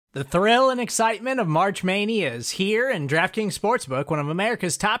The thrill and excitement of March Mania is here, and DraftKings Sportsbook, one of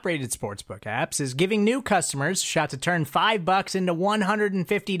America's top-rated sportsbook apps, is giving new customers a shot to turn $5 into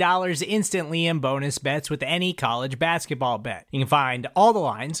 $150 instantly in bonus bets with any college basketball bet. You can find all the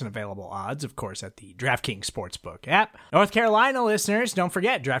lines and available odds, of course, at the DraftKings Sportsbook app. North Carolina listeners, don't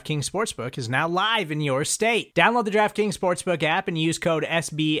forget, DraftKings Sportsbook is now live in your state. Download the DraftKings Sportsbook app and use code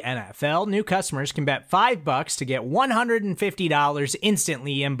SBNFL. New customers can bet $5 to get $150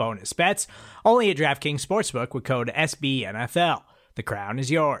 instantly in bonus bets, only at DraftKings Sportsbook with code SBNFL. The crown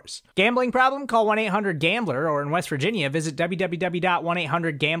is yours. Gambling problem? Call 1-800-GAMBLER, or in West Virginia, visit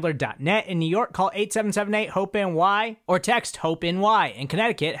www.1800gambler.net. In New York, call 8778-HOPE-NY or text HOPE-NY. In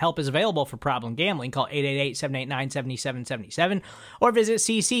Connecticut, help is available for problem gambling. Call 888-789-7777 or visit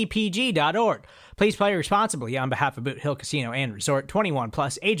ccpg.org. Please play responsibly on behalf of Boot Hill Casino and Resort. 21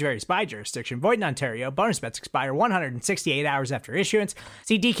 plus, age varies by jurisdiction. Void in Ontario. Bonus bets expire 168 hours after issuance.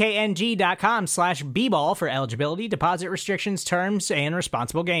 See dkng.com/bball for eligibility, deposit restrictions, terms, and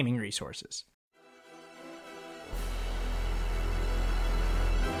responsible gaming resources.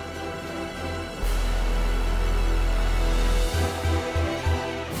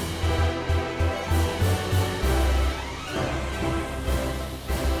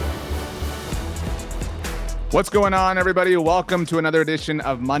 What's going on, everybody? Welcome to another edition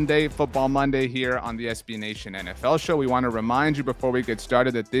of Monday Football Monday here on the SB Nation NFL Show. We want to remind you before we get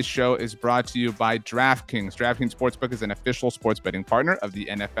started that this show is brought to you by DraftKings. DraftKings Sportsbook is an official sports betting partner of the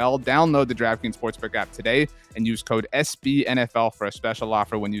NFL. Download the DraftKings Sportsbook app today and use code SBNFL for a special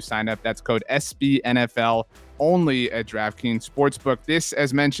offer when you sign up. That's code SBNFL only at DraftKings Sportsbook. This,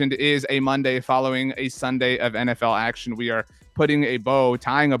 as mentioned, is a Monday following a Sunday of NFL action. We are tying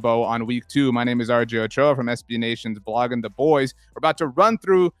a bow on week 2. My name is RJ Ochoa from SB Nation's Blogging the Boys. We're about to run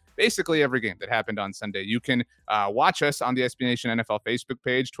through basically every game that happened on Sunday. You can watch us on the SB Nation NFL Facebook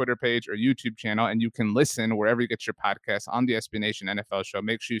page, Twitter page, or YouTube channel, and you can listen wherever you get your podcasts on the SB Nation NFL Show.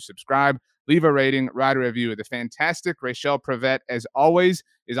 Make sure you subscribe, leave a rating, write a review. The fantastic Rachel Prevet, as always,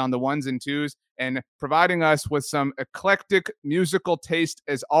 is on the ones and twos and providing us with some eclectic musical taste,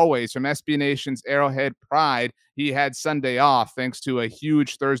 as always, from SB Nation's Arrowhead Pride. He had Sunday off thanks to a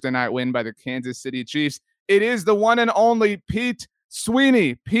huge Thursday night win by the Kansas City Chiefs. It is the one and only Pete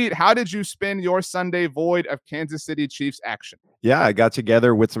Sweeney. Pete, how did you spend your Sunday void of Kansas City Chiefs action? Yeah, I got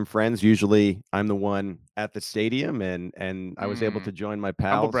together with some friends. Usually I'm the one at the stadium, and I was able to join my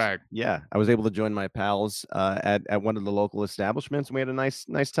pals. Humble brag. Yeah, I was able to join my pals at one of the local establishments. We had a nice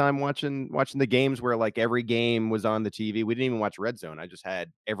time watching the games where like every game was on the TV. We didn't even watch Red Zone. I just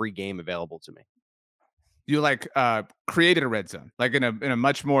had every game available to me. You created a red zone, like in a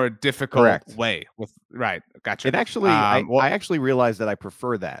much more difficult way. Right, gotcha. It actually, I actually realized that I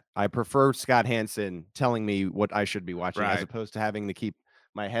prefer that. I prefer Scott Hansen telling me what I should be watching, as opposed to having to keep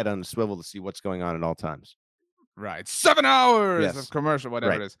my head on a swivel to see what's going on at all times. Right, 7 hours of commercial,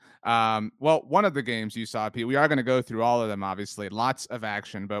 whatever it is. Well, one of the games you saw, Pete, we are going to go through all of them, obviously, lots of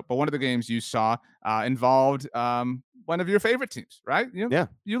action, but one of the games you saw involved one of your favorite teams, right? You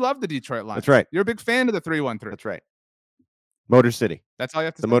love the Detroit Lions. That's right. You're a big fan of the 3-1-3. That's right. Motor City. That's all you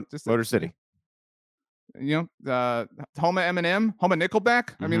have to say. Motor City. Home of Eminem, home of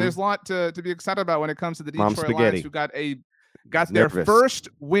Nickelback. I mean, there's a lot to be excited about when it comes to the Detroit Lions, who got their first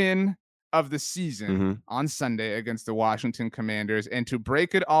win of the season on Sunday against the Washington Commanders. And to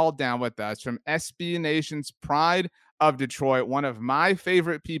break it all down with us from SB Nation's Pride of Detroit, one of my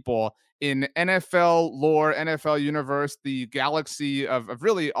favorite people in NFL lore, NFL universe, the galaxy of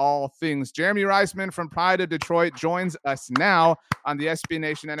really all things, Jeremy Reisman from Pride of Detroit joins us now on the SB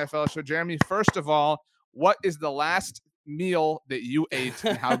Nation NFL Show. Jeremy, first of all, what is the last meal that you ate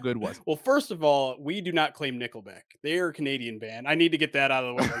and how good was it? Well, first of all, we do not claim Nickelback. They are a Canadian band. I need to get that out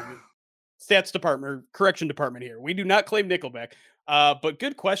of the way. Stats department, correction department here. We do not claim Nickelback. But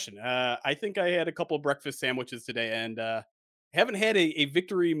good question. I think I had a couple of breakfast sandwiches today, and haven't had a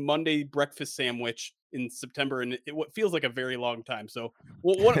Victory Monday breakfast sandwich in September, and what feels like a very long time. So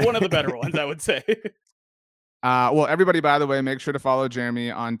one of the better ones, I would say. Well, everybody, by the way, make sure to follow Jeremy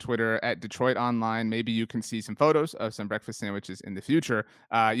on Twitter at Detroit Online. Maybe you can see some photos of some breakfast sandwiches in the future.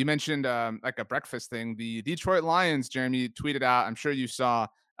 You mentioned like a breakfast thing. The Detroit Lions, Jeremy, tweeted out, I'm sure you saw,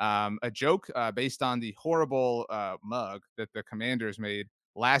 a joke based on the horrible mug that the Commanders made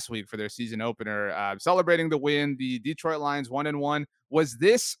last week for their season opener, celebrating the win. The Detroit Lions 1-1. Was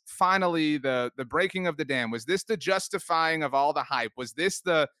this finally the breaking of the dam? Was this the justifying of all the hype? Was this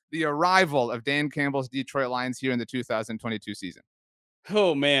the arrival of Dan Campbell's Detroit Lions here in the 2022 season?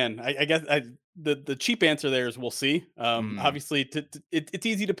 Oh man, I guess the cheap answer there is we'll see. Obviously, it's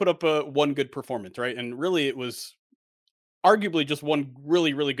easy to put up one good performance, right? And really, it was arguably just one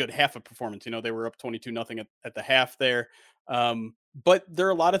really, really good half of performance. You know, they were up 22-0 at the half there. But there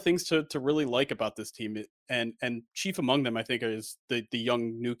are a lot of things to really like about this team. And chief among them, I think, is the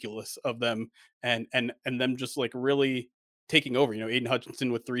young nucleus of them and them just like really taking over. You know, Aiden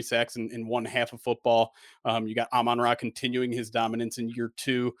Hutchinson with 3 sacks in one half of football. You got Amon Ra continuing his dominance in year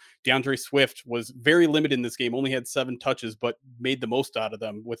two. DeAndre Swift was very limited in this game, only had 7 touches, but made the most out of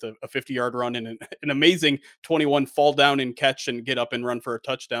them with a 50-yard run and an amazing 21 fall down and catch and get up and run for a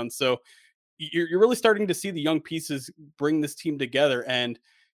touchdown. So you're really starting to see the young pieces bring this team together. And,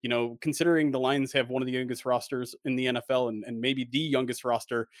 you know, considering the Lions have one of the youngest rosters in the NFL and maybe the youngest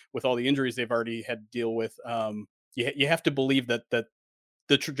roster with all the injuries they've already had to deal with, you have to believe that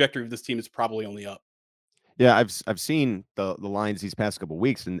the trajectory of this team is probably only up. Yeah, I've seen the lines these past couple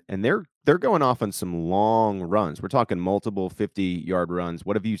weeks, and they're going off on some long runs. We're talking multiple 50-yard runs.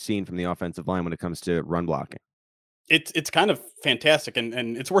 What have you seen from the offensive line when it comes to run blocking? It's kind of fantastic,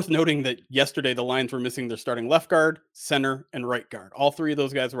 and it's worth noting that yesterday the Lions were missing their starting left guard, center, and right guard. All three of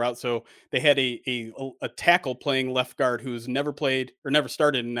those guys were out, so they had a tackle playing left guard who's never played or never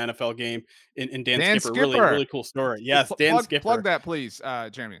started in an NFL game. In Dan Dan Skipper, really Skipper. really cool story. Yes, Dan Skipper. Plug that, please,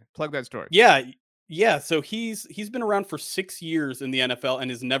 Jeremy. Plug that story. Yeah, yeah. So he's been around for 6 years in the NFL and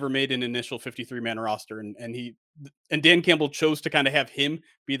has never made an initial 53-man roster. And Dan Campbell chose to kind of have him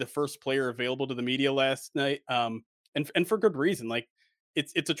be the first player available to the media last night. And for good reason. Like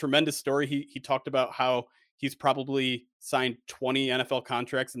it's a tremendous story. He talked about how he's probably signed 20 NFL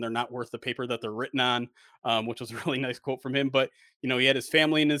contracts and they're not worth the paper that they're written on, which was a really nice quote from him. But you know, he had his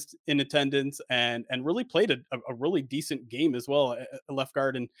family in attendance and really played a really decent game as well, a left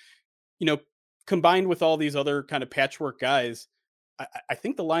guard. And you know, combined with all these other kind of patchwork guys, I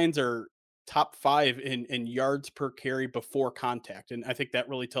think the Lions are top five in yards per carry before contact. And I think that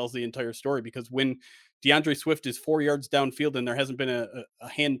really tells the entire story because when DeAndre Swift is 4 yards downfield and there hasn't been a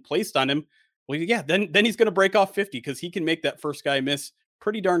hand placed on him, well, yeah, then he's going to break off 50 because he can make that first guy miss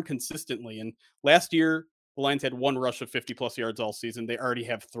pretty darn consistently. And last year, the Lions had one rush of 50+ yards all season. They already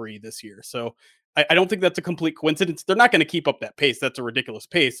have three this year. So I don't think that's a complete coincidence. They're not going to keep up that pace. That's a ridiculous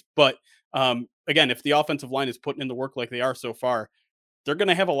pace. But again, if the offensive line is putting in the work like they are so far, they're going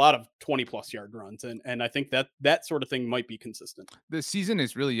to have a lot of 20+ yard runs. And I think that sort of thing might be consistent. The season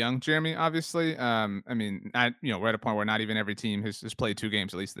is really young, Jeremy, obviously. I mean, we're at a point where not even every team has played 2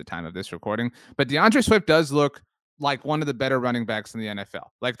 games, at least at the time of this recording. But DeAndre Swift does look like one of the better running backs in the NFL.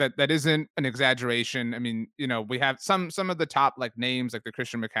 Like that isn't an exaggeration. I mean, you know, we have some of the top like names like the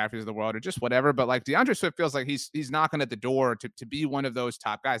Christian McCaffreys of the world or just whatever, but like DeAndre Swift feels like he's knocking at the door to be one of those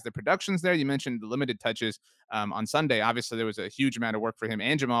top guys. The production's there. You mentioned the limited touches on Sunday. Obviously, there was a huge amount of work for him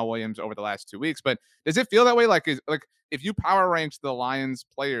and Jamal Williams over the last 2 weeks. But does it feel that way? Like if you power ranked the Lions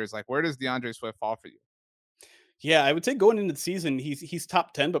players, like where does DeAndre Swift fall for you? Yeah, I would say going into the season, he's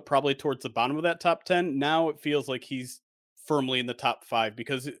top 10, but probably towards the bottom of that top 10. Now it feels like he's firmly in the top five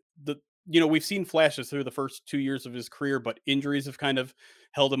because the you know we've seen flashes through the first 2 years of his career, but injuries have kind of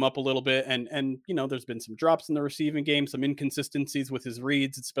held him up a little bit, and you know there's been some drops in the receiving game, some inconsistencies with his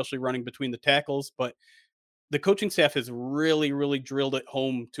reads, especially running between the tackles, but the coaching staff has really, really drilled it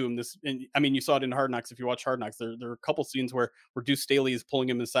home to him. This, and I mean, you saw it in Hard Knocks. If you watch Hard Knocks, there are a couple scenes where Deuce Staley is pulling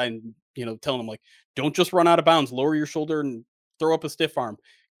him aside and telling him like, "Don't just run out of bounds. Lower your shoulder and throw up a stiff arm.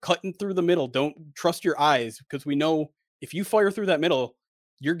 Cutting through the middle. Don't trust your eyes because we know if you fire through that middle,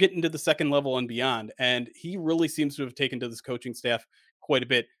 you're getting to the second level and beyond." And he really seems to have taken to this coaching staff quite a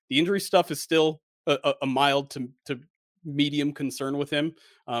bit. The injury stuff is still a mild to medium concern with him.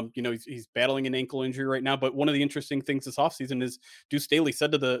 He's battling an ankle injury right now. But one of the interesting things this offseason is Deuce Staley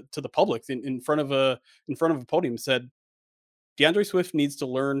said to the public in front of a podium, said DeAndre Swift needs to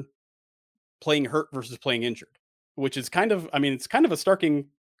learn playing hurt versus playing injured, which is kind of, I mean, it's kind of a starking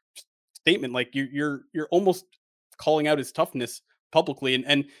statement. Like you're almost calling out his toughness publicly,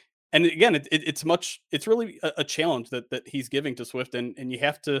 and again, it's really a challenge that he's giving to Swift, and you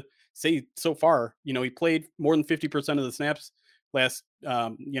have to say so far, he played more than 50% of the snaps last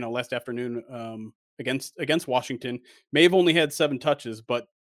afternoon against Washington. May have only had 7 touches, but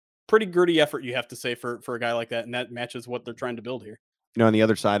pretty gritty effort, you have to say, for a guy like that, and that matches what they're trying to build here. On the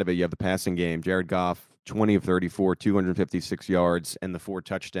other side of it, you have the passing game. Jared Goff, 20 of 34, 256 yards, and the 4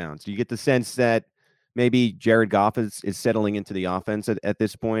 touchdowns. Do you get the sense that maybe Jared Goff is settling into the offense at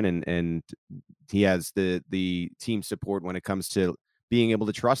this point, and he has the team support when it comes to being able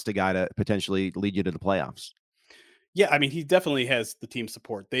to trust a guy to potentially lead you to the playoffs? Yeah, I mean, he definitely has the team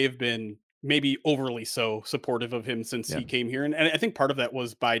support. They've been maybe overly so supportive of him since Yeah. he came here, and I think part of that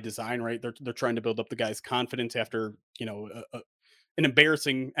was by design, right? They're trying to build up the guy's confidence after an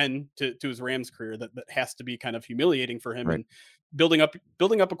embarrassing end to his Rams career that has to be kind of humiliating for him. Right. And building up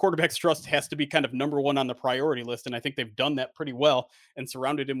a quarterback's trust has to be kind of number one on the priority list. And I think they've done that pretty well and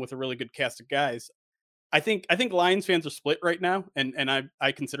surrounded him with a really good cast of guys. I think Lions fans are split right now, and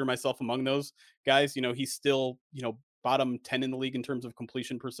I consider myself among those guys. He's still bottom 10 in the league in terms of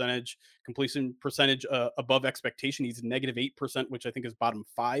completion percentage above expectation. He's -8%, which I think is bottom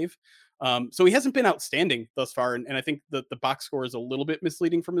 5. So he hasn't been outstanding thus far, and I think the box score is a little bit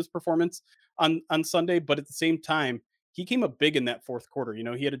misleading from his performance on Sunday. But at the same time, he came up big in that fourth quarter.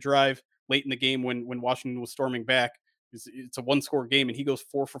 He had a drive late in the game when Washington was storming back. It's a one-score game, and he goes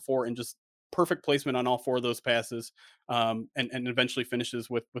 4 for 4 and just perfect placement on all 4 of those passes, and eventually finishes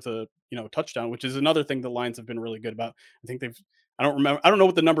with a touchdown, which is another thing the Lions have been really good about. I think I don't know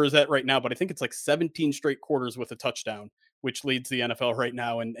what the number is at right now, but I think it's like 17 straight quarters with a touchdown, which leads the NFL right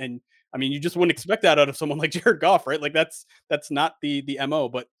now. And I mean, you just wouldn't expect that out of someone like Jared Goff, right? Like that's not the MO,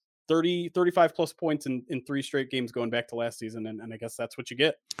 but 35 plus points in 3 straight games going back to last season. And I guess that's what you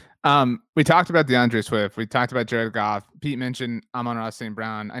get. We talked about DeAndre Swift. We talked about Jared Goff. Pete mentioned Amon-Ra St.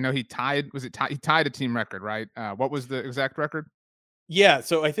 Brown. I know he tied a team record, right? What was the exact record? Yeah,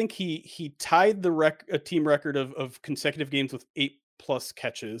 so I think he tied a team record of consecutive games with 8+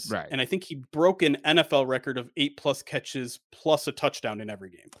 catches. Right. And I think he broke an NFL record of 8+ catches plus a touchdown in every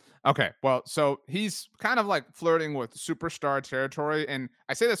game. Okay, well, so he's kind of like flirting with superstar territory, and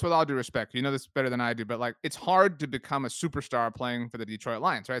I say this with all due respect. You know this better than I do, but like it's hard to become a superstar playing for the Detroit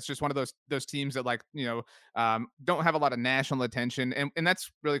Lions, right? It's just one of those teams that don't have a lot of national attention, and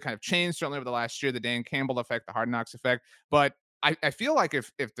that's really kind of changed certainly over the last year. The Dan Campbell effect, the Hard Knocks effect, but I feel like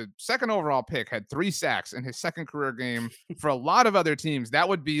if the second overall pick had 3 sacks in his second career game, for a lot of other teams, that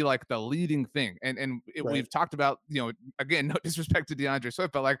would be like the leading thing. And Right. we've talked about, again, no disrespect to DeAndre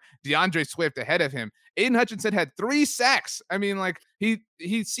Swift, but like DeAndre Swift ahead of him. Aiden Hutchinson had 3 sacks. I mean, like he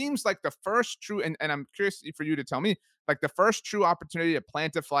seems like the first true, and I'm curious for you to tell me, like the first true opportunity to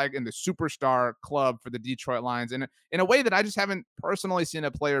plant a flag in the superstar club for the Detroit Lions in a way that I just haven't personally seen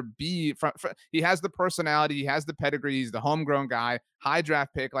a player be. He has the personality, he has the pedigree, he's the homegrown guy, high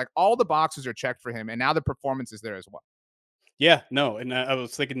draft pick, like all the boxes are checked for him, and now the performance is there as well. Yeah, no, and I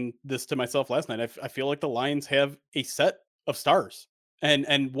was thinking this to myself last night. I feel like the Lions have a set of stars,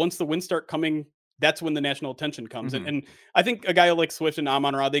 and once the wins start coming, that's when the national attention comes. Mhm. And I think a guy like Swift and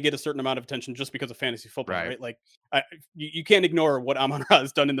Amon-Ra, they get a certain amount of attention just because of fantasy football, Right. right? Like you can't ignore what Amon-Ra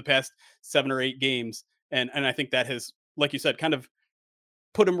has done in the past 7 or 8 games, and I think that has, like you said, kind of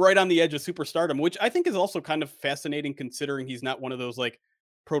put him right on the edge of superstardom, which I think is also kind of fascinating considering he's not one of those like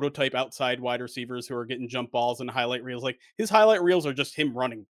prototype outside wide receivers who are getting jump balls and highlight reels. Like his highlight reels are just him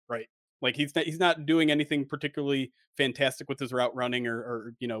running, right? Like he's not doing anything particularly fantastic with his route running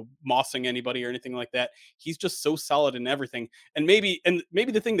or mossing anybody or anything like that. He's just so solid in everything. And maybe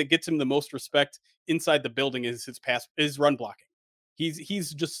the thing that gets him the most respect inside the building is his run blocking.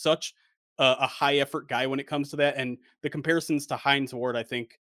 He's just such a high effort guy when it comes to that. And the comparisons to Hines Ward, I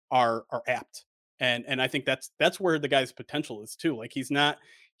think, are apt. And I think that's where the guy's potential is too. Like he's not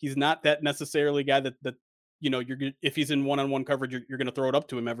that necessarily guy that if he's in one-on-one coverage, you're going to throw it up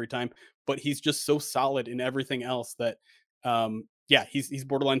to him every time. But he's just so solid in everything else that he's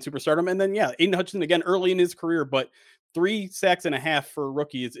borderline superstardom. And then Aiden Hutchinson again early in his career, but 3 sacks and a half for a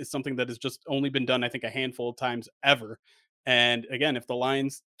rookie is something that has just only been done, I think, a handful of times ever. And again, if the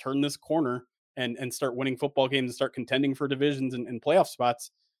Lions turn this corner and start winning football games and start contending for divisions and playoff spots,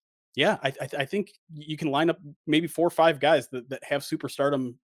 I think you can line up maybe 4 or 5 guys that have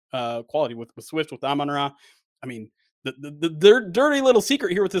superstardom quality with Swift, with Amon-Ra. I mean, the dirty little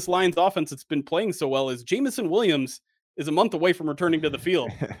secret here with this Lions offense that's been playing so well is Jamison Williams is a month away from returning to the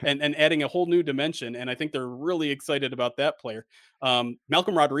field and adding a whole new dimension. And I think they're really excited about that player.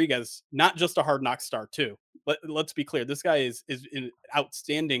 Malcolm Rodriguez, not just a hard knock star too. Let's be clear. This guy is an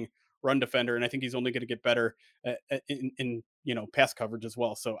outstanding run defender, and I think he's only going to get better in pass coverage as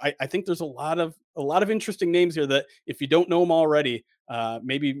well. So I think there's a lot of interesting names here that if you don't know them already,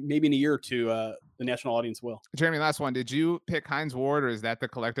 maybe in a year or two, the national audience will. Jeremy, last one. Did you pick Hines Ward, or is that the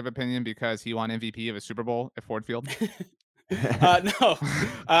collective opinion because he won MVP of a Super Bowl at Ford Field? No,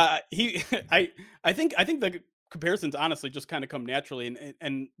 I think the comparisons honestly just kind of come naturally,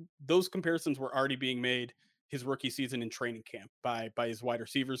 and those comparisons were already being made his rookie season in training camp by his wide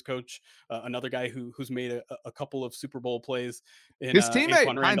receivers coach, another guy who's made a couple of Super Bowl plays. His teammate,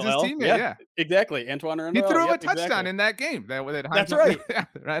 Hines' teammate, yeah, exactly. Antoine Randall. He threw him a touchdown in that game. That's right. Yeah,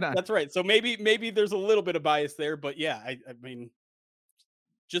 right on. That's right. So maybe there's a little bit of bias there, but I mean,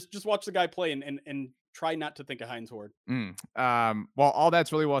 just watch the guy play, and try not to think of Heinz Ward. Well, all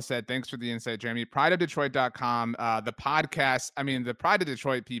that's really well said. Thanks for the insight, Jeremy. PrideOfDetroit.com. The podcast, I mean, the Pride of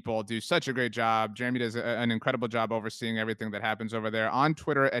Detroit people do such a great job. Jeremy does an incredible job overseeing everything that happens over there. On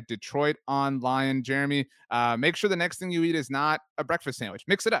Twitter at Detroit Online. Jeremy, make sure the next thing you eat is not a breakfast sandwich.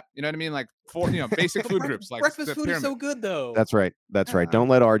 Mix it up. You know what I mean? Like basic food groups. Like breakfast food is so good, though. That's right. That's right. Don't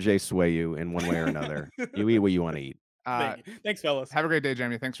let RJ sway you in one way or another. You eat what you want to eat. Thanks, fellas. Have a great day,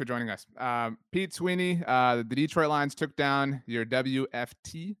 Jeremy. Thanks for joining us. Pete Sweeney, the Detroit Lions took down your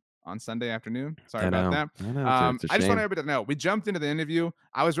WFT on Sunday afternoon. Sorry about that. I just want everybody to know, we jumped into the interview.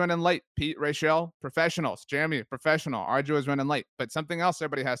 I was running late. Pete, Rachel, professionals. Jeremy, professional. RJ was running late. But something else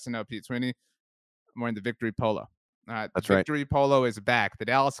everybody has to know, Pete Sweeney, I'm wearing the victory polo. That's right. Victory polo is back. The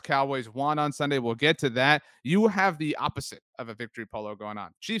Dallas Cowboys won on Sunday. We'll get to that. You have the opposite of a victory polo going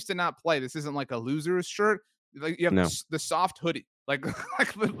on. Chiefs did not play. This isn't like a loser's shirt. Like you have the soft hoodie, like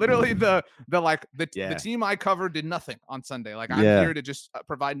literally the team I covered did nothing on Sunday. Like I'm here to just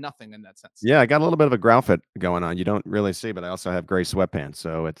provide nothing in that sense. Yeah, I got a little bit of a growl fit going on. You don't really see, but I also have gray sweatpants,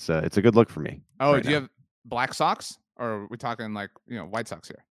 so it's a good look for me. Oh, do you have black socks, or are we talking like white socks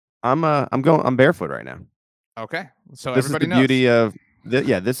here? I'm barefoot right now. Okay, so this everybody is the knows. Beauty of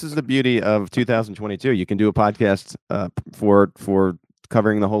this is the beauty of 2022. You can do a podcast for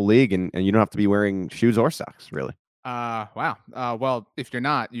covering the whole league, and you don't have to be wearing shoes or socks, really. Wow. Well, if you're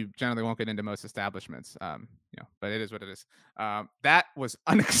not, you generally won't get into most establishments. But it is what it is. That was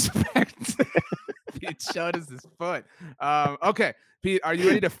unexpected. Pete showed us his foot. Okay, Pete, are you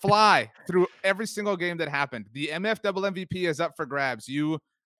ready to fly through every single game that happened? The MF MVP is up for grabs. You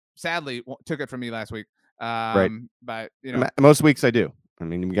sadly took it from me last week. Right. But most weeks I do. I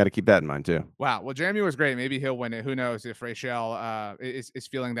mean, we got to keep that in mind too. Wow. Well, Jeremy was great. Maybe he'll win it. Who knows if Rachel is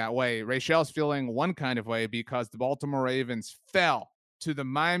feeling that way. Rachel's feeling one kind of way because the Baltimore Ravens fell to the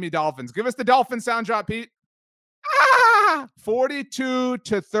Miami Dolphins. Give us the Dolphin sound drop, Pete.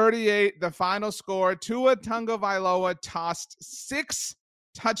 42-38, the final score. Tua Tagovailoa tossed 6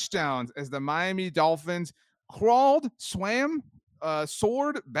 touchdowns as the Miami Dolphins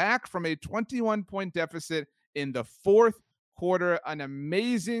soared back from a 21-point deficit in the fourth quarter. An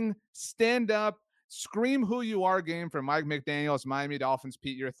amazing stand-up, scream who you are game for Mike McDaniel's Miami Dolphins.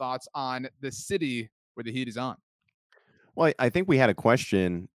 Pete, your thoughts on the city where the heat is on? Well, I think we had a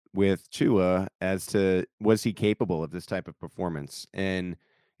question with Tua as to was he capable of this type of performance? And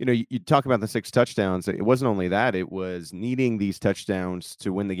you talk about the 6 touchdowns. It wasn't only that; it was needing these touchdowns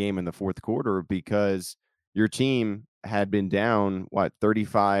to win the game in the fourth quarter because your team had been down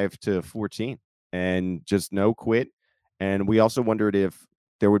 35-14 and just no quit. And we also wondered if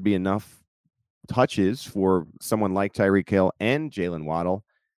there would be enough touches for someone like Tyreek Hill and Jalen Waddle.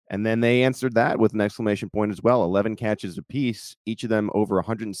 And then they answered that with an exclamation point as well. 11 catches apiece, each of them over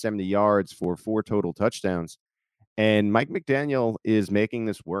 170 yards for 4 total touchdowns. And Mike McDaniel is making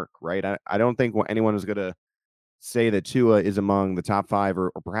this work, right? I don't think anyone is going to say that Tua is among the top 5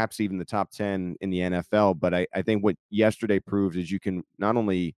 or perhaps even the top 10 in the NFL. But I think what yesterday proved is you can not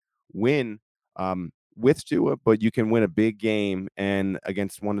only win with Tua, but you can win a big game and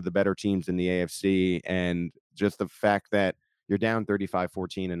against one of the better teams in the AFC. And just the fact that you're down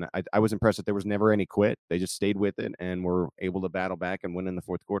 35-14. And I was impressed that there was never any quit. They just stayed with it and were able to battle back and win in the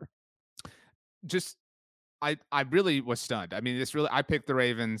fourth quarter. I really was stunned. I mean, I picked the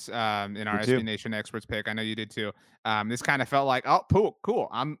Ravens in our SB Nation experts pick. I know you did too. This kind of felt like, oh, cool.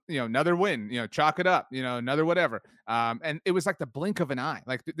 I'm, another win, chalk it up, another whatever. And it was like the blink of an eye.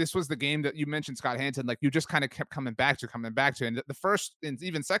 Like this was the game that you mentioned, Scott Hanson, like you just kind of kept coming back to. And the first and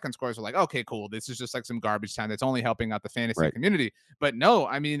even second scores were like, okay, cool. This is just like some garbage time that's only helping out the fantasy community. But no,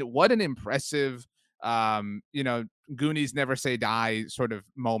 I mean, what an impressive, Goonies never say die sort of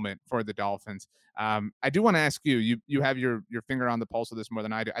moment for the Dolphins. I do want to ask you have your finger on the pulse of this more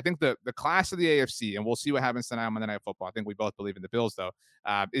than I do. I think the class of the AFC, and we'll see what happens tonight on Monday Night Football. I think we both believe in the Bills, though,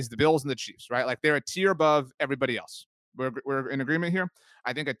 is the Bills and the Chiefs, right? Like they're a tier above everybody else. We're in agreement here.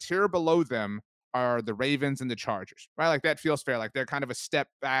 I think a tier below them are the Ravens and the Chargers, right? Like that feels fair. Like they're kind of a step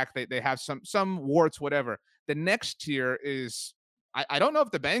back. They have some warts, whatever. The next tier is, I don't know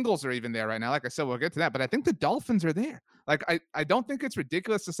if the Bengals are even there right now. Like I said, we'll get to that, but I think the Dolphins are there. Like I don't think it's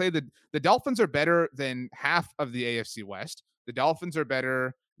ridiculous to say that the Dolphins are better than half of the AFC West. The Dolphins are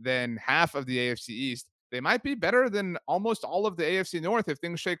better than half of the AFC East. They might be better than almost all of the AFC North if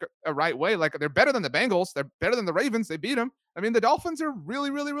things shake a right way. Like they're better than the Bengals. They're better than the Ravens. They beat them. I mean, the Dolphins are really,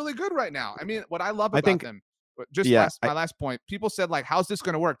 really, really good right now. I mean, what I love about them. Just my last point. People said, like, how's this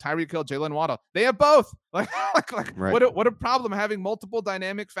going to work? Tyreek Hill, Jalen Waddle. They have both. Like right. What a problem having multiple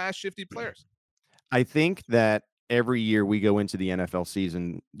dynamic, fast, shifty players. I think that every year we go into the NFL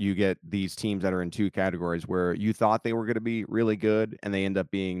season, you get these teams that are in two categories where you thought they were going to be really good and they end up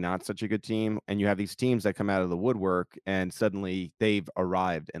being not such a good team. And you have these teams that come out of the woodwork and suddenly they've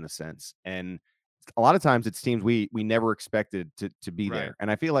arrived in a sense. And a lot of times it's teams we never expected to be there. And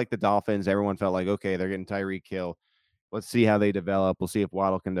I feel like the Dolphins, everyone felt like, okay, they're getting Tyreek Hill. Let's see how they develop. We'll see if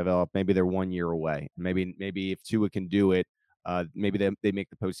Waddle can develop. Maybe they're 1 year away. Maybe if Tua can do it, maybe they make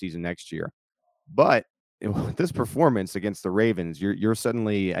the postseason next year. But this performance against the Ravens, you're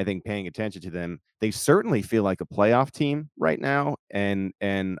suddenly, I think, paying attention to them. They certainly feel like a playoff team right now, and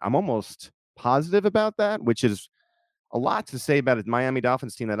I'm almost positive about that, which is a lot to say about a Miami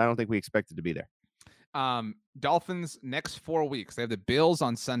Dolphins team that I don't think we expected to be there. Dolphins next 4 weeks. They have the Bills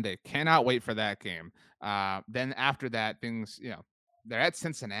on Sunday. Cannot wait for that game. Then after that, things, they're at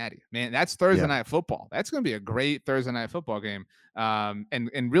Cincinnati. Man, that's Thursday night football. That's going to be a great Thursday night football game.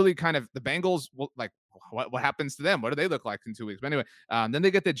 And really kind of the Bengals will like what happens to them? What do they look like in 2 weeks? But anyway, then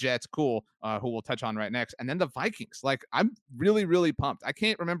they get the Jets, cool, who we'll touch on right next. And then the Vikings. Like, I'm really, really pumped. I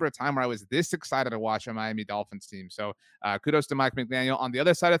can't remember a time where I was this excited to watch a Miami Dolphins team. So kudos to Mike McDaniel. On the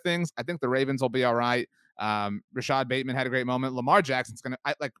other side of things, I think the Ravens will be all right. Rashad Bateman had a great moment. Lamar Jackson's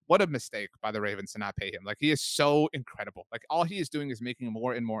what a mistake by the Ravens to not pay him. Like, he is so incredible. Like, all he is doing is making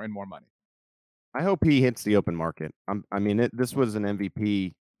more and more and more money. I hope he hits the open market. This was an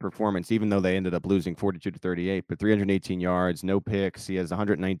MVP performance, even though they ended up losing 42-38, but 318 yards, no picks. He has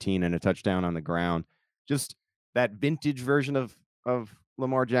 119 and a touchdown on the ground. Just that vintage version of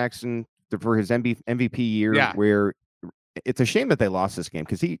Lamar Jackson for his MVP year, where it's a shame that they lost this game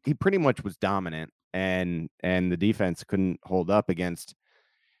because he pretty much was dominant and the defense couldn't hold up against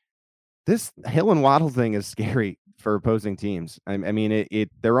this. Hill and Waddle thing is scary for opposing teams. I mean,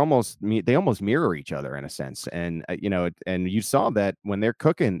 they almost mirror each other in a sense, and and you saw that when they're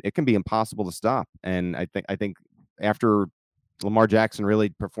cooking, it can be impossible to stop. And I think after Lamar Jackson really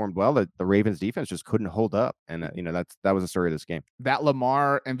performed well, that the Ravens defense just couldn't hold up, and that was the story of this game. That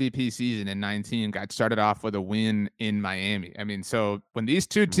Lamar MVP season in 19 got started off with a win in Miami. I mean, so when these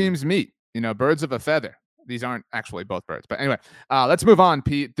two teams meet, birds of a feather. These aren't actually both birds, but anyway, let's move on,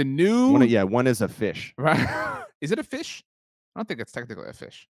 Pete. The new one is a fish. Right? Is it a fish? I don't think it's technically a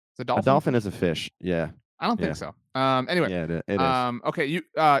fish. It's a dolphin. A dolphin is a fish. Yeah. I don't think so. Anyway, yeah, it is. Okay,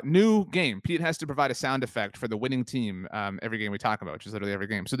 new game. Pete has to provide a sound effect for the winning team every game we talk about, which is literally every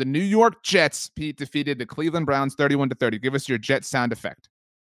game. So the New York Jets, Pete, defeated the Cleveland Browns 31-30. Give us your Jets sound effect.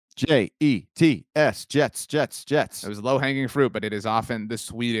 Jets, Jets. It was low-hanging fruit, but it is often the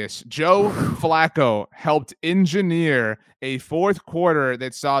sweetest. Joe Flacco helped engineer a fourth quarter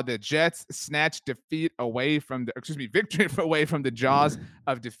that saw the Jets snatch victory away from the jaws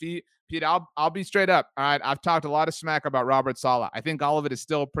of defeat. Pete, I'll be straight up. All right, I've talked a lot of smack about Robert Saleh. I think all of it is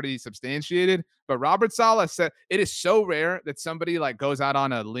still pretty substantiated, but Robert Saleh said it is so rare that somebody like goes out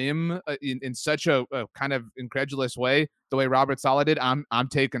on a limb in such a kind of incredulous way, the way Robert Saleh did. I'm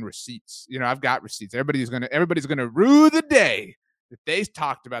taking receipts. I've got receipts. Everybody's gonna rue the day that they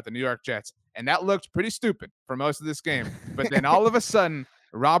talked about the New York Jets, and that looked pretty stupid for most of this game. But then all of a sudden,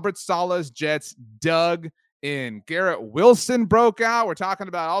 Robert Saleh's Jets dug in. Garrett Wilson broke out. We're talking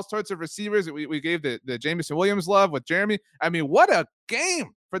about all sorts of receivers. We gave the Jameson Williams love with Jeremy. I mean, what a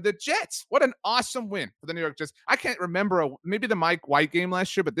game for the Jets. What an awesome win for the New York Jets. I can't remember maybe the Mike White game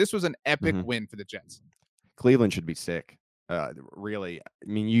last year, but this was an epic win for the Jets. Cleveland should be sick. Really. I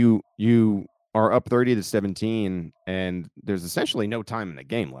mean, you are up 30-17 and there's essentially no time in the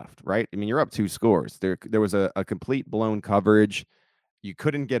game left, right? I mean, you're up 2 scores. There was a complete blown coverage. You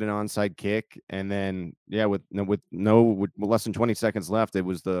couldn't get an onside kick, and then with less than 20 seconds left, it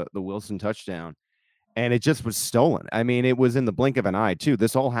was the Wilson touchdown, and it just was stolen. I mean, it was in the blink of an eye too.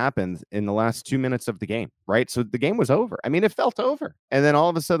 This all happened in the last 2 minutes of the game, right? So the game was over. I mean, it felt over, and then all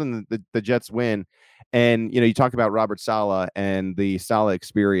of a sudden the Jets win, and you talk about Robert Saleh and the Saleh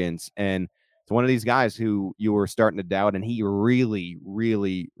experience, and it's one of these guys who you were starting to doubt, and he really,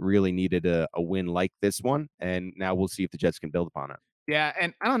 really, really needed a win like this one, and now we'll see if the Jets can build upon it. Yeah,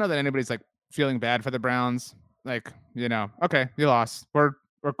 and I don't know that anybody's like feeling bad for the Browns. Like, okay, you lost. We're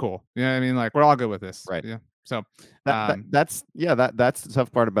cool. You know what I mean? Like, we're all good with this. Right. Yeah. So that's the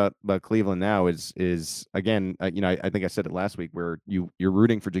tough part about Cleveland now is again, I think I said it last week where you're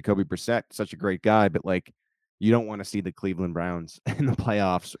rooting for Jacoby Brissett, such a great guy, but like you don't want to see the Cleveland Browns in the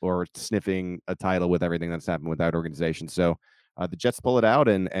playoffs or sniffing a title with everything that's happened with that organization. So the Jets pull it out,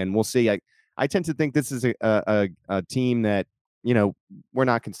 and we'll see. I tend to think this is a team that, we're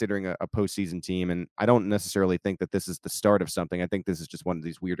not considering a postseason team, and I don't necessarily think that this is the start of something. I think this is just one of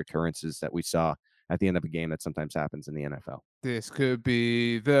these weird occurrences that we saw at the end of a game that sometimes happens in the NFL. This could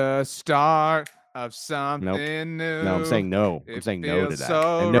be the start of something new. No, I'm saying no. It I'm saying no to feels that.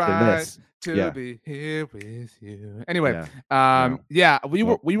 so And no to right this. to Yeah. be here with you. Anyway, No.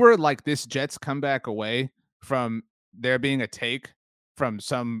 we were like this Jets comeback away from there being a take from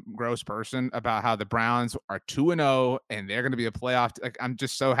some gross person about how the Browns are 2-0 and they're going to be a playoff. Like, I'm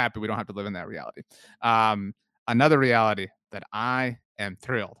just so happy we don't have to live in that reality. Another reality that I am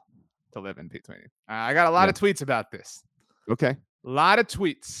thrilled to live in, Pete Sweeney. I got a lot of tweets about this. Okay. A lot of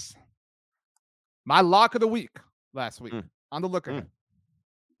tweets. My lock of the week last week on the look ahead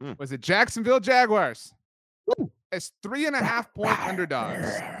was the Jacksonville Jaguars as 3.5-point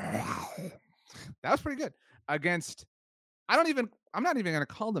underdogs. That was pretty good against. I'm not even going to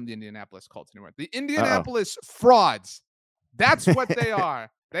call them the Indianapolis Colts anymore. The Indianapolis frauds. That's what they are.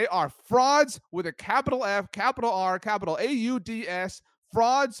 They are frauds with a capital F, capital R, capital AUDS.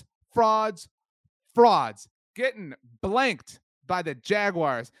 Frauds, frauds, frauds. Getting blanked by the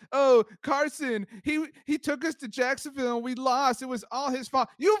Jaguars. Oh, Carson, he took us to Jacksonville and we lost. It was all his fault.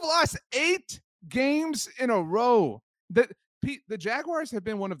 You've lost 8 games in a row. The Jaguars have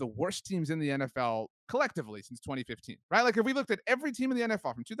been one of the worst teams in the NFL collectively since 2015, right? Like if we looked at every team in the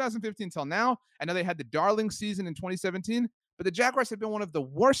NFL from 2015 till now, I know they had the darling season in 2017, but the Jaguars have been one of the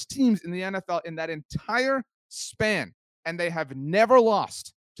worst teams in the NFL in that entire span, and they have never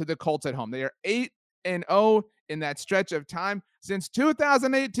lost to the Colts at home. They are 8-0 in that stretch of time since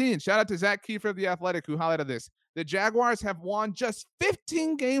 2018. Shout out to Zach Kiefer of The Athletic who highlighted this. The Jaguars have won just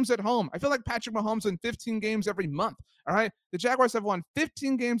 15 games at home. I feel like Patrick Mahomes wins 15 games every month. All right. The Jaguars have won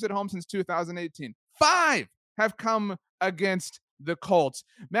 15 games at home since 2018. 5 have come against the Colts.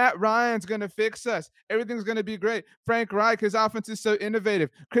 Matt Ryan's going to fix us. Everything's going to be great. Frank Reich, his offense is so innovative.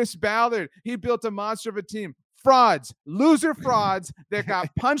 Chris Ballard, he built a monster of a team. Frauds, loser frauds that got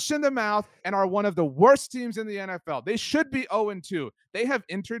punched in the mouth and are one of the worst teams in the NFL. They should be 0-2. They have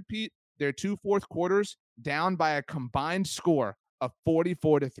entered, Pete, their 2 fourth quarters down by a combined score of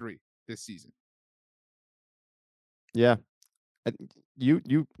 44-3 this season. Yeah. You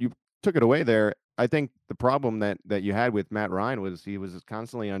took it away there. I think the problem that you had with Matt Ryan was he was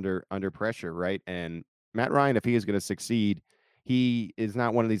constantly under pressure, right? And Matt Ryan, if he is going to succeed, he is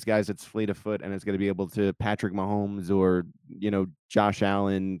not one of these guys that's fleet of foot and is going to be able to Patrick Mahomes or, Josh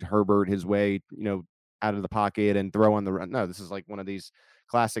Allen, Herbert his way, out of the pocket and throw on the run. No, this is like one of these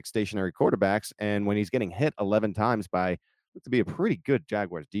classic stationary quarterbacks. And when he's getting hit 11 times by to be a pretty good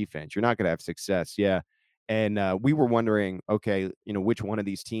Jaguars defense, you're not going to have success. Yeah. And we were wondering, okay, which one of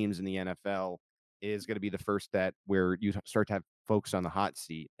these teams in the NFL is going to be the first that where you start to have folks on the hot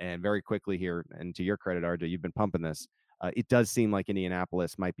seat. And very quickly here, and to your credit, RJ, you've been pumping this. It does seem like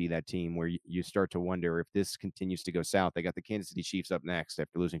Indianapolis might be that team where you start to wonder if this continues to go south. They got the Kansas City Chiefs up next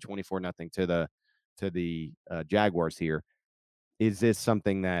after losing 24-0 to the Jaguars here. Is this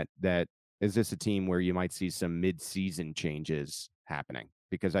something that is this a team where you might see some mid-season changes happening?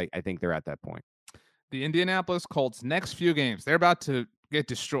 Because I think they're at that point. The Indianapolis Colts next few games, they're about to get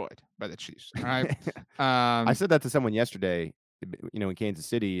destroyed by the Chiefs. All right. I said that to someone yesterday, in Kansas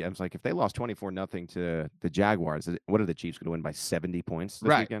City. I was like, if they lost 24-0 to the Jaguars, what are the Chiefs going to win by 70 points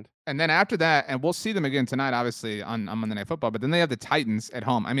this weekend? And then after that, and we'll see them again tonight, obviously on Monday Night Football, but then they have the Titans at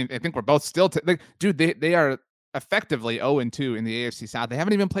home. I mean, I think we're both still, dude, they are effectively 0-2 in the AFC South. They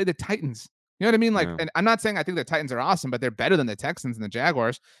haven't even played the Titans. You know what I mean? Like, and I'm not saying I think the Titans are awesome, but they're better than the Texans and the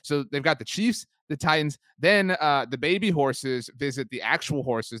Jaguars. So they've got the Chiefs, the Titans. Then the baby horses visit the actual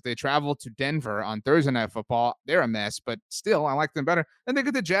horses. They travel to Denver on Thursday Night Football. They're a mess, but still, I like them better. Then they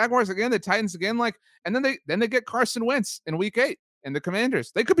get the Jaguars again, the Titans again, and then they get Carson Wentz in Week 8 and the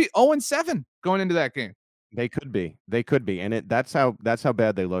Commanders. They could be 0-7 going into that game. They could be, and that's how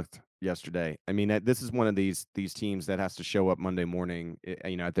bad they looked yesterday. I mean, this is one of these teams that has to show up Monday morning,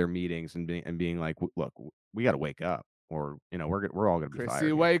 at their meetings and being like, look, we got to wake up, or we're all going to be Chrissy,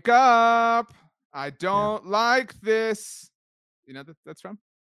 fired. Wake up! I don't like this. That's from.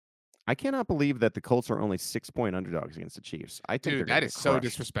 I cannot believe that the Colts are only 6-point underdogs against the Chiefs. I think that is so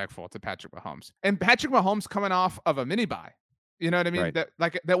disrespectful to Patrick Mahomes, and Patrick Mahomes coming off of a mini bye. You know what I mean?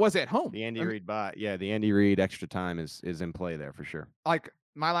 Right. That was at home. The Andy Reid bye. Yeah, the Andy Reid extra time is in play there for sure. Like,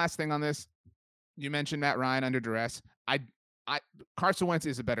 my last thing on this, you mentioned Matt Ryan under duress. Carson Wentz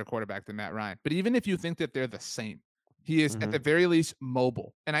is a better quarterback than Matt Ryan, but even if you think that they're the same, he is at the very least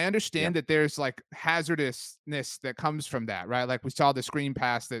mobile. And I understand that there's like hazardousness that comes from that, right? Like we saw the screen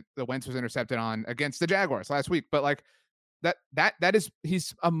pass that the Wentz was intercepted on against the Jaguars last week, but like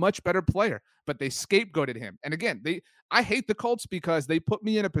he's a much better player, but they scapegoated him. And again, I hate the Colts because they put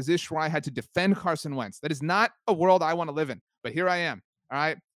me in a position where I had to defend Carson Wentz. That is not a world I want to live in, but here I am. All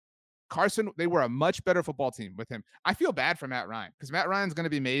right. Carson, they were a much better football team with him. I feel bad for Matt Ryan because Matt Ryan's going to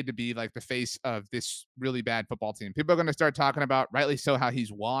be made to be like the face of this really bad football team. People are going to start talking about, rightly so, how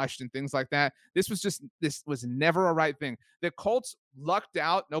he's washed and things like that. This was never a right thing. The Colts lucked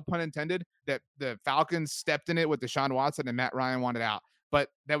out, no pun intended, that the Falcons stepped in it with Deshaun Watson and Matt Ryan wanted out. But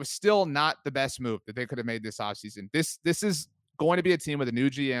that was still not the best move that they could have made this offseason. This is going to be a team with a new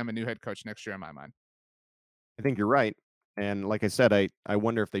GM, a new head coach next year in my mind. I think you're right. And like I said, I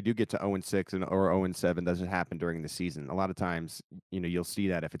wonder if they do get to 0-6 or 0-7, does it happen during the season? A lot of times, you'll see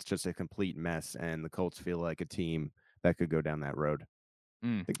that if it's just a complete mess and the Colts feel like a team that could go down that road.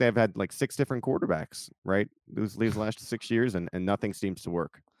 I think they've had like 6 different quarterbacks, right? These last 6 years, and nothing seems to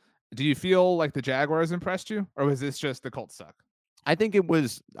work. Do you feel like the Jaguars impressed you, or was this just the Colts suck? I think it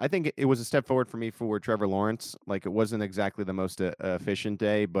was a step forward for me for Trevor Lawrence. Like, it wasn't exactly the most efficient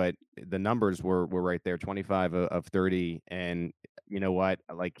day, but the numbers were right there, 25 of 30. And you know what?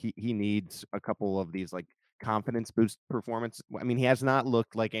 Like, he needs a couple of these like confidence boost performance. I mean, he has not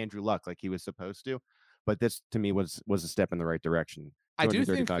looked like Andrew Luck like he was supposed to, but this to me was a step in the right direction. I do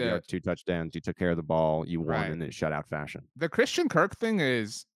think 235 yards, 2 touchdowns. You took care of the ball. You won in a shutout fashion. The Christian Kirk thing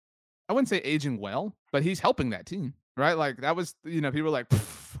is, I wouldn't say aging well, but he's helping that team, right? Like, that was, people were like,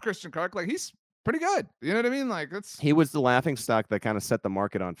 Christian Kirk, like, he's pretty good. You know what I mean? Like, he was the laughing stock that kind of set the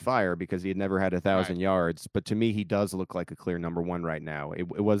market on fire because he had never had 1,000 yards. But to me, he does look like a clear number one right now. It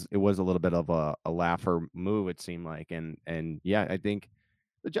was a little bit of a laugher move, it seemed like. And yeah, I think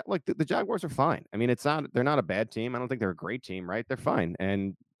the Jaguars are fine. I mean, they're not a bad team. I don't think they're a great team, right? They're fine.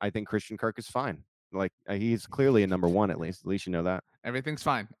 And I think Christian Kirk is fine. Like, he's clearly a number one, at least you know that. Everything's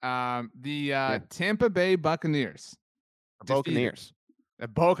fine. Tampa Bay Buccaneers. Buccaneers.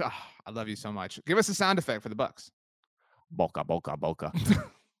 Boca. Oh, I love you so much. Give us a sound effect for the Bucks. Boca, boca, boca.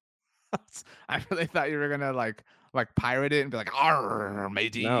 I really thought you were gonna like pirate it and be like, "Arr,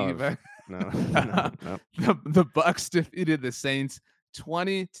 matey." No. The Bucks defeated the Saints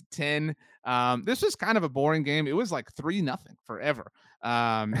 20-10. This was kind of a boring game. It was like 3-0 forever.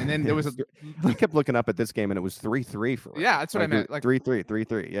 And then there was I kept looking up at this game and it was 3-3 for yeah, that's what I meant. Like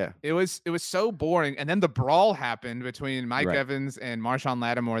 3-3. Yeah. It was so boring. And then the brawl happened between Mike Evans and Marshawn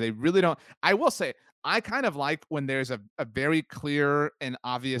Lattimore. They really don't. I will say, I kind of like when there's a very clear and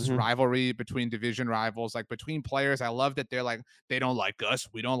obvious rivalry between division rivals, like between players. I love that they're like, they don't like us,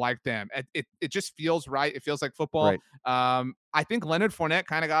 we don't like them. It just feels right. It feels like football. Right. I think Leonard Fournette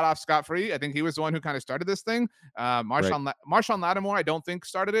kind of got off scot-free. I think he was the one who kind of started this thing. Marshawn Lattimore, I don't think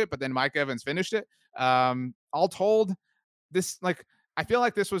started it, but then Mike Evans finished it. All told, I feel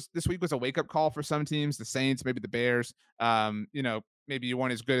like this week was a wake-up call for some teams, the Saints, maybe the Bears. Maybe you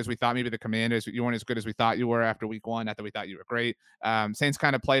weren't as good as we thought. Maybe the Commanders, you weren't as good as we thought you were after week 1. Not that we thought you were great. Saints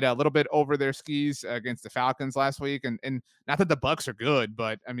kind of played a little bit over their skis against the Falcons last week. And not that the Bucks are good,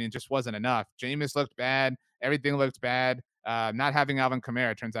 but I mean, it just wasn't enough. Jameis looked bad. Everything looked bad. Not having Alvin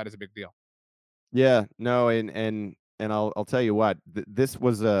Kamara turns out is a big deal. Yeah, no. And I'll tell you what, this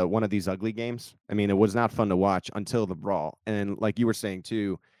was one of these ugly games. I mean, it was not fun to watch until the brawl. And like you were saying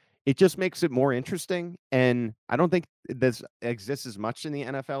too, it just makes it more interesting. And I don't think this exists as much in the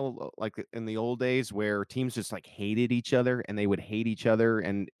NFL like in the old days where teams just like hated each other and they would hate each other.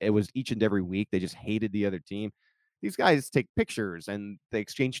 And it was each and every week they just hated the other team. These guys take pictures and they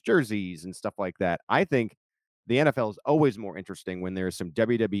exchange jerseys and stuff like that. I think the NFL is always more interesting when there's some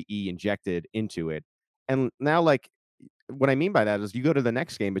WWE injected into it. And now, like, what I mean by that is you go to the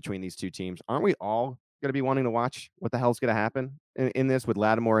next game between these two teams. Aren't we all going to be wanting to watch what the hell's going to happen in this with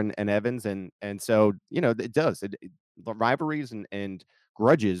Lattimore and Evans? And so, it does. The rivalries and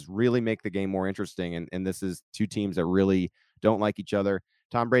grudges really make the game more interesting. And this is two teams that really don't like each other.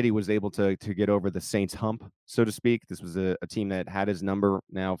 Tom Brady was able to get over the Saints hump, so to speak. This was a team that had his number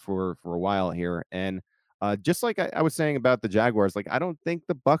now for a while here. And just like I was saying about the Jaguars, like I don't think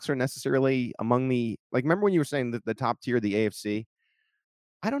the Bucks are necessarily among the remember when you were saying that the top tier of the AFC?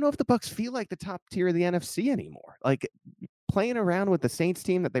 I don't know if the Bucks feel like the top tier of the NFC anymore. Like playing around with the Saints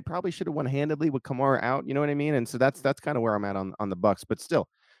team that they probably should have won handedly with Kamara out, you know what I mean? And so that's kind of where I'm at on the Bucks, but still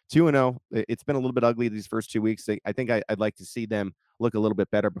 2-0. It's been a little bit ugly these first 2 weeks. I think I'd like to see them look a little bit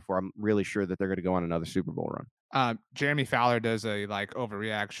better before I'm really sure that they're going to go on another Super Bowl run. Jeremy Fowler does a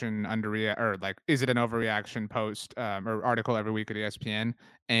overreaction, is it an overreaction post or article every week at ESPN.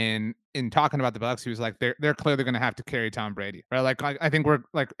 And in talking about the Bucks, he was like, they're clearly going to have to carry Tom Brady, right? Like, I think we're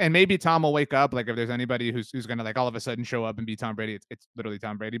like, and maybe Tom will wake up. Like if there's anybody who's going to all of a sudden show up and be Tom Brady, it's literally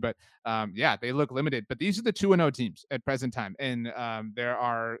Tom Brady. But yeah, they look limited. But these are the 2-0 teams at present time, and there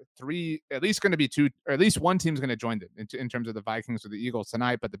are at least one team's going to join them in terms of the Vikings or the Eagles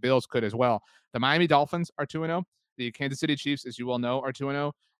tonight. But the Bills could as well. The Miami Dolphins are 2-0. The Kansas City Chiefs, as you well know, are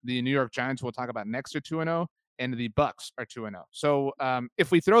 2-0. the New York Giants, we'll talk about next, are 2-0, and the Bucks are 2-0. So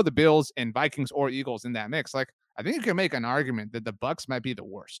if we throw the Bills and Vikings or Eagles in that mix, like I think you can make an argument that the Bucks might be the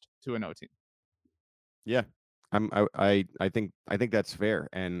worst 2-0 team. Yeah, I think that's fair,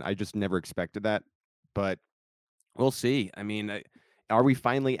 and I just never expected that, but we'll see. I mean, are we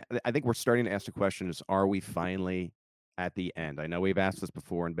finally? I think we're starting to ask the question: Is are we finally at the end? I know we've asked this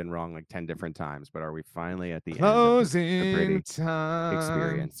before and been wrong like 10 different times, but are we finally at the end of the Brady time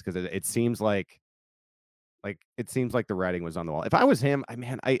experience? Because it seems like it seems like the writing was on the wall. If I was him,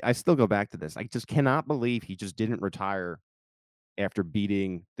 I still go back to this. I just cannot believe he just didn't retire after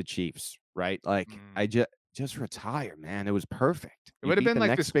beating the Chiefs, right? Like I just retire, man. It was perfect. It would have been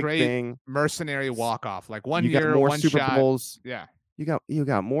like this great mercenary walk-off, like 1 year, got more one Super shot. Bowls. Yeah. You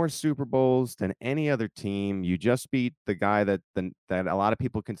got more Super Bowls than any other team. You just beat the guy that a lot of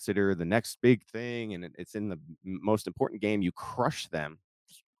people consider the next big thing, and it's in the most important game. You crush them.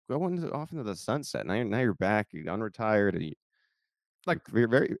 Just go off into the sunset. Now you're back. You're unretired.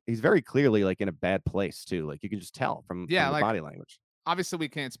 He's very clearly like in a bad place too. Like you can just tell from the body language. Obviously, we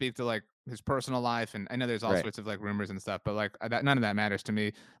can't speak to like his personal life, and I know there's all sorts of like rumors and stuff, but like none of that matters to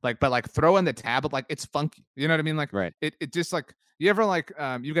me. But throwing the tablet, like it's funky. You know what I mean? Like it just like you ever like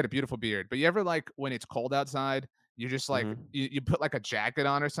you got a beautiful beard, but you ever like when it's cold outside, you just like you put like a jacket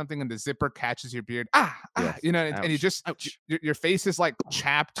on or something, and the zipper catches your beard. Yes. You know, and you just your face is like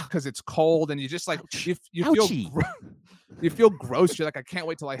chapped because it's cold, and you just like you feel gross. You're like, I can't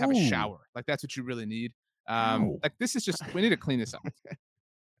wait till I have a shower. Like that's what you really need. Like this is just, we need to clean this up.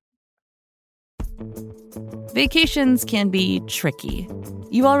 Vacations can be tricky.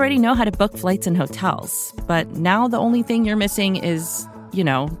 You already know how to book flights and hotels, but now the only thing you're missing is,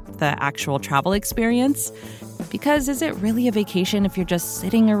 the actual travel experience. Because is it really a vacation if you're just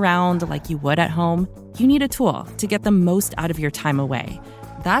sitting around like you would at home? You need a tool to get the most out of your time away.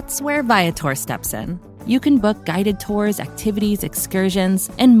 That's where Viator steps in. You can book guided tours, activities, excursions,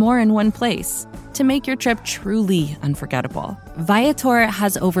 and more in one place to make your trip truly unforgettable. Viator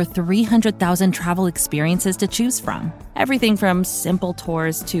has over 300,000 travel experiences to choose from. Everything from simple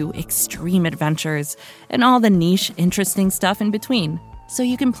tours to extreme adventures and all the niche, interesting stuff in between. So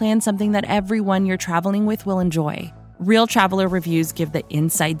you can plan something that everyone you're traveling with will enjoy. Real traveler reviews give the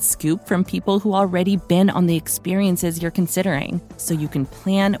inside scoop from people who already been on the experiences you're considering, so you can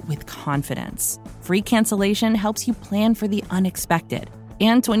plan with confidence. Free cancellation helps you plan for the unexpected.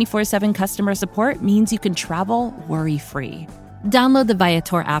 And 24/7 customer support means you can travel worry-free. Download the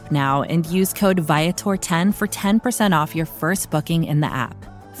Viator app now and use code Viator10 for 10% off your first booking in the app.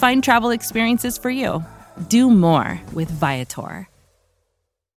 Find travel experiences for you. Do more with Viator.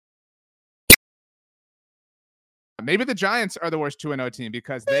 Maybe the Giants are the worst 2-0 team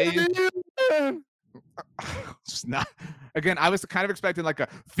because they just not. Again, I was kind of expecting like a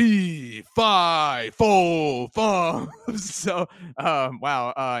fee, fi, fo, fum. So,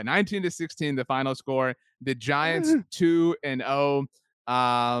 wow. 19-16, the final score. The Giants 2-0.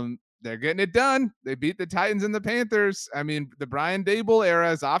 They're getting it done. They beat the Titans and the Panthers. I mean, the Brian Dable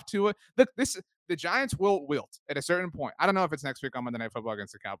era is off to a look. The Giants will wilt at a certain point. I don't know if it's next week on Monday Night Football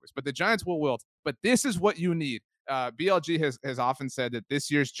against the Cowboys, but the Giants will wilt. But this is what you need. BLG has often said that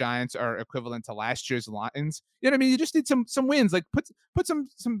this year's Giants are equivalent to last year's Lions. You know what I mean? You just need some wins. Like put some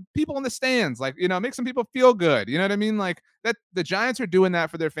people in the stands. Like, make some people feel good. You know what I mean? Like that the Giants are doing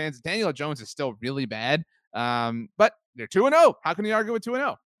that for their fans. Daniel Jones is still really bad. But they're 2-0. How can you argue with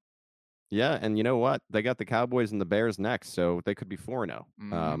 2-0? Yeah, and you know what? They got the Cowboys and the Bears next, so they could be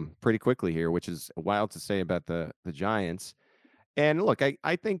 4-0 pretty quickly here, which is wild to say about the Giants. And look,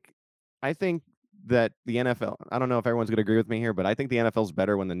 I think that the NFL, I don't know if everyone's going to agree with me here, but I think the NFL is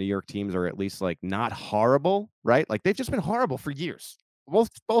better when the New York teams are at least like not horrible, right? Like they've just been horrible for years,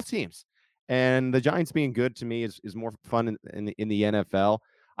 both teams. And the Giants being good to me is more fun in the NFL.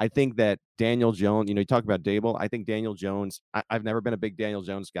 I think that Daniel Jones, you talk about Dable. I think Daniel Jones, I've never been a big Daniel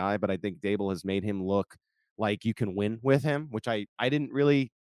Jones guy, but I think Dable has made him look like you can win with him, which I didn't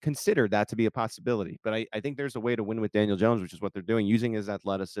really consider that to be a possibility. But I think there's a way to win with Daniel Jones, which is what they're doing, using his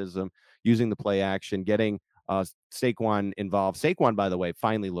athleticism, using the play action, getting Saquon involved. Saquon, by the way,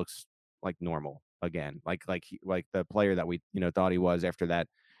 finally looks like normal again, like the player that we thought he was after that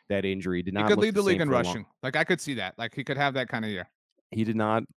injury. He could lead the league in rushing. Like I could see that. Like he could have that kind of year. He did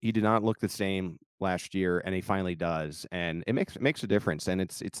not look the same last year, and he finally does, and it makes a difference. And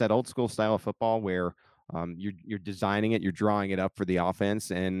it's that old school style of football where you're designing it, you're drawing it up for the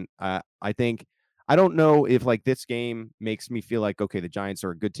offense. And I don't know if like this game makes me feel like, okay, the Giants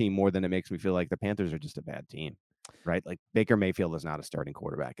are a good team more than it makes me feel like the Panthers are just a bad team. right? Like Baker Mayfield is not a starting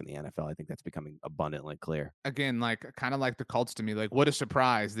quarterback in the NFL. I think that's becoming abundantly clear. Again, like kind of like the Colts to me. Like, what a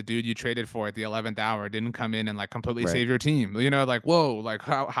surprise! The dude you traded for at the 11th hour didn't come in and like completely Right. save your team. Like whoa, like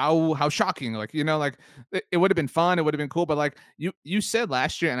how shocking. Like like it would have been fun. It would have been cool. But like you said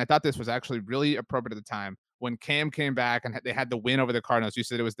last year, and I thought this was actually really appropriate at the time when Cam came back and they had the win over the Cardinals. You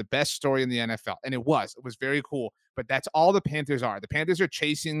said it was the best story in the NFL, and it was. It was very cool. But that's all the Panthers are. The Panthers are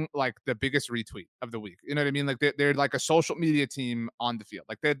chasing like the biggest retweet of the week. You know what I mean? Like they're like a social media team on the field.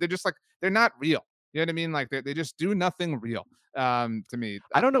 Like they're just like they're not real. You know what I mean? Like they just do nothing real. To me.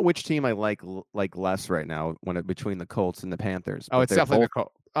 I don't know which team I like less right now between the Colts and the Panthers. Oh, But it's they're definitely both the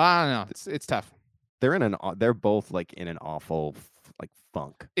Colts. I don't know. It's tough. they're both like in an awful like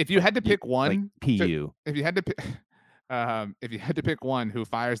funk. If you had to pick like one, PU. if you had to pick, if you had to pick one who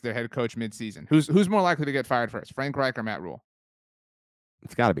fires their head coach midseason, who's more likely to get fired first, Frank Reich or Matt Rule?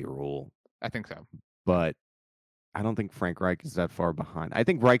 It's got to be Rule, I think so. but I don't think Frank Reich is that far behind. I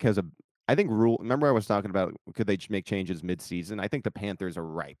think Reich has a. I think Rule. Remember, I was talking about could they make changes midseason? I think the Panthers are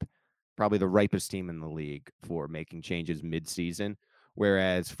ripe, probably the ripest team in the league for making changes midseason.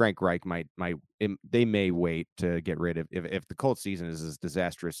 Whereas Frank Reich they may wait to get rid of if the Colts season is as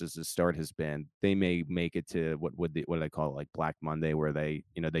disastrous as the start has been, they may make it to what do they call it, like Black Monday, where they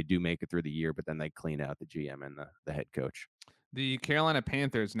they do make it through the year, but then they clean out the GM and the head coach. The Carolina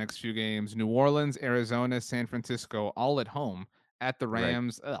Panthers next few games: New Orleans, Arizona, San Francisco, all at home. At the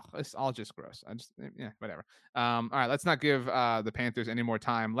Rams, Right. ugh, it's all just gross. Whatever. All right, let's not give the Panthers any more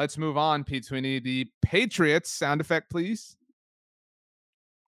time. Let's move on, Pete Sweeney. The Patriots, sound effect, please.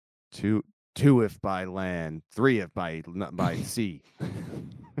 Two if by land, three if by sea.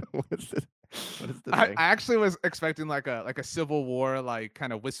 What is it? What is the I thing? actually was expecting like a Civil War like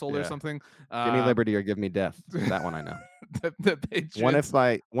kind of whistle or Yeah. something. Give me liberty or give me death. That one I know. The Patriots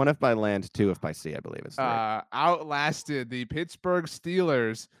One if by land, two if by sea, I believe it's three. Outlasted the Pittsburgh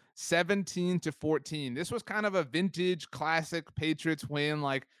Steelers 17-14. This was kind of a vintage classic Patriots win.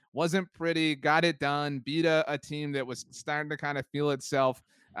 Like wasn't pretty, got it done, beat a team that was starting to kind of feel itself.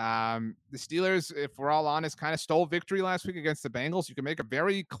 The Steelers, if we're all honest, kind of stole victory last week against the Bengals. You can make a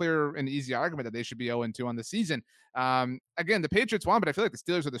very clear and easy argument that they should be 0-2 on the season. Again, the Patriots won, but I feel like the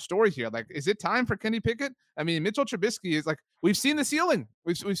Steelers are the story here. Like, is it time for Kenny Pickett? I mean, Mitchell Trubisky is like, we've seen the ceiling.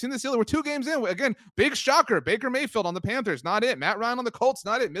 We've seen the ceiling. We're 2 games in. Again, big shocker. Baker Mayfield on the Panthers, not it. Matt Ryan on the Colts,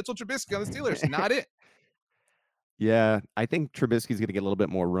 not it. Mitchell Trubisky on the Steelers, not it. Yeah, I think Trubisky's going to get a little bit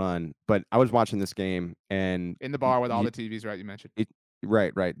more run, but I was watching this game and in the bar with all the TVs, right? You mentioned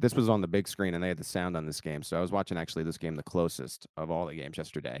right. This was on the big screen and they had the sound on this game, so I was watching actually this game the closest of all the games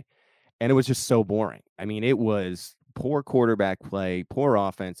yesterday, and it was just so boring. I mean, it was poor quarterback play, poor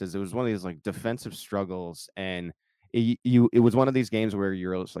offenses. It was one of these like defensive struggles, and it was one of these games where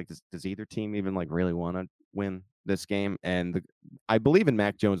you're just like, does either team even like really want to win this game? And I believe in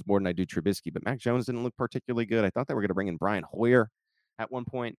Mac Jones more than I do Trubisky, but Mac Jones didn't look particularly good. I thought they were going to bring in Brian Hoyer at one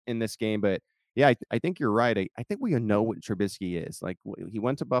point in this game, but yeah, I think you're right. I think we know what Trubisky is. Like he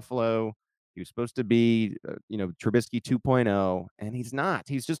went to Buffalo. He was supposed to be, Trubisky 2.0, and he's not.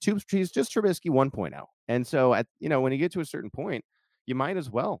 He's just Trubisky 1.0. And so when you get to a certain point, you might as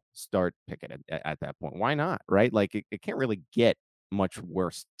well start Pickett at that point. Why not? Right? Like it can't really get much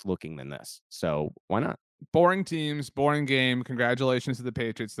worse looking than this. So why not? Boring teams, boring game. Congratulations to the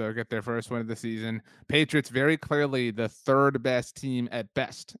Patriots, though. Get their first win of the season. Patriots very clearly the third best team at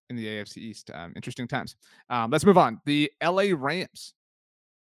best in the AFC East. Interesting times. Let's move on. The LA Rams.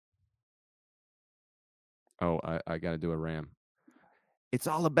 Oh, I got to do a Ram. It's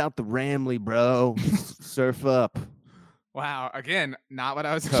all about the Ramley, bro. Surf up. Wow. Again, not what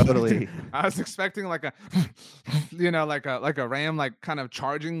I was totally. I was expecting like a, like a ram, like kind of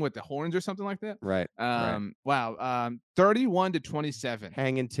charging with the horns or something like that. Right. Wow. 31-27.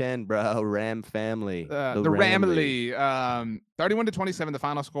 Hanging 10, bro. Ram family. The Ramley. 31-27. The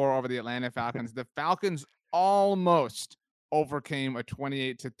final score over the Atlanta Falcons. The Falcons almost overcame a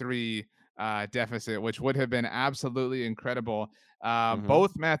 28-3 deficit, which would have been absolutely incredible.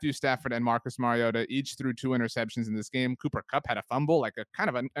 Both Matthew Stafford and Marcus Mariota each threw 2 interceptions in this game. Cooper Kupp had a fumble, like a kind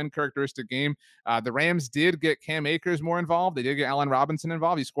of an uncharacteristic game. The Rams did get Cam Akers more involved. They did get Allen Robinson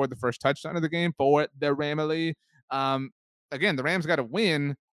involved. He scored the first touchdown of the game for the Ramley. Again, the Rams got to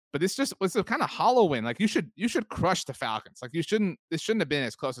win, but this just was a kind of hollow win. Like you should crush the Falcons. Like this shouldn't have been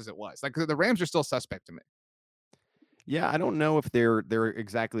as close as it was. Like the Rams are still suspect to me. Yeah, I don't know if they're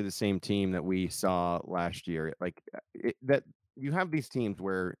exactly the same team that we saw last year. Like that you have these teams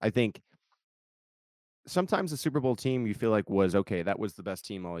where I think sometimes the Super Bowl team you feel like was okay, that was the best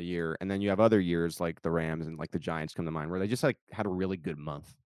team all year, and then you have other years like the Rams and like the Giants come to mind where they just like had a really good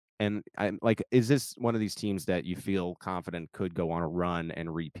month, And I'm like, is this one of these teams that you feel confident could go on a run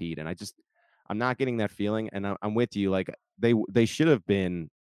and repeat? And I'm not getting that feeling. And I'm with you. Like they should have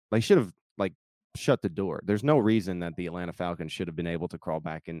like shut the door. There's no reason that the Atlanta Falcons should have been able to crawl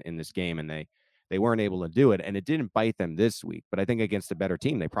back in this game, and they weren't able to do it. And it didn't bite them this week. But I think against a better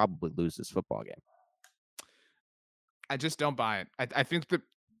team, they probably lose this football game. I just don't buy it. I think that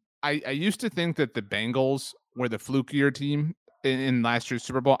I used to think that the Bengals were the flukier team in last year's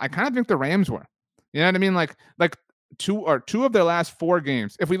Super Bowl. I kind of think the Rams were. You know what I mean? Like two of their last 4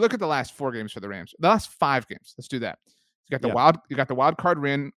 games. If we look at the last 4 games for the Rams, the last 5 games, let's do that. You got the wild card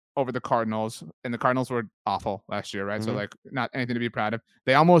win over the Cardinals, and the Cardinals were awful last year, right? So like not anything to be proud of.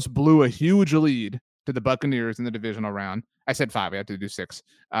 They almost blew a huge lead to the Buccaneers in the divisional round. I said 5. We have to do 6.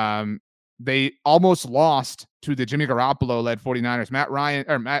 They almost lost to the Jimmy Garoppolo-led 49ers.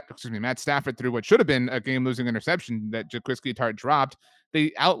 Matt Stafford threw what should have been a game-losing interception that Jaquiski Tartt dropped.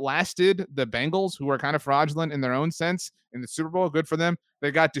 They outlasted the Bengals, who are kind of fraudulent in their own sense, in the Super Bowl. Good for them.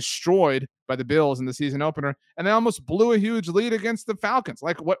 They got destroyed by the Bills in the season opener, and they almost blew a huge lead against the Falcons.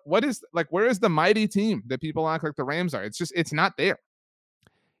 Like, where is the mighty team that people act like the Rams are? It's not there.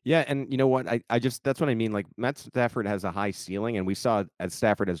 Yeah, and you know what? I just that's what I mean. Like Matt Stafford has a high ceiling, and we saw at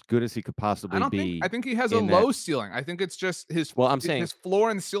Stafford as good as he could possibly be. I think he has a low ceiling. I think it's just his. Well, I'm saying his floor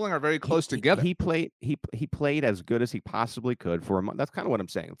and ceiling are very close together. He played as good as he possibly could for a month. That's kind of what I'm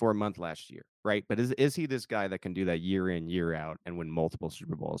saying, for a month last year, right? But is he this guy that can do that year in, year out and win multiple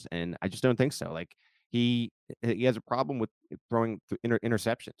Super Bowls? And I just don't think so. Like he has a problem with throwing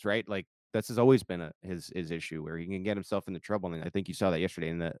interceptions, right? Like this has always been his issue, where he can get himself into trouble. And I think you saw that yesterday.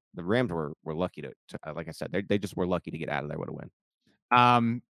 And the Rams were lucky to like I said, they just were lucky to get out of there with a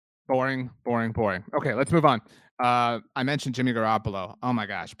win. Boring. Okay, let's move on. I mentioned Jimmy Garoppolo. Oh my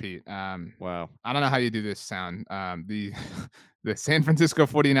gosh, Pete. Wow. I don't know how you do this sound. The the San Francisco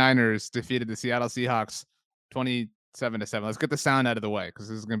 49ers defeated the Seattle Seahawks 27-7. Let's get the sound out of the way because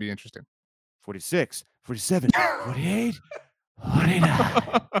this is going to be interesting. 46, 47, 48, 49.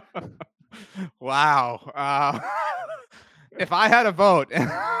 Wow. If I had a vote,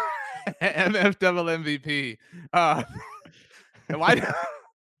 MFW MVP, why?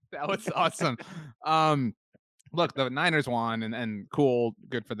 That was awesome. Look, the Niners won, and cool,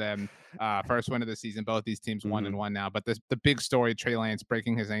 good for them. First win of the season. Both these teams 1-1 now. But the big story: Trey Lance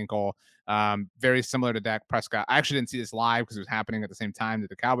breaking his ankle. Very similar to Dak Prescott. I actually didn't see this live because it was happening at the same time that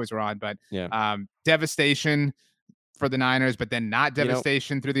the Cowboys were on. But devastation for the Niners, but then not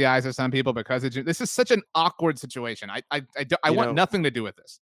devastation through the eyes of some people because this is such an awkward situation. I want nothing to do with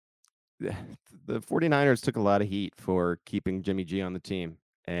this. The 49ers took a lot of heat for keeping Jimmy G on the team.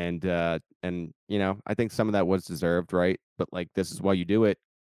 And I think some of that was deserved, right? But like, this is why you do it,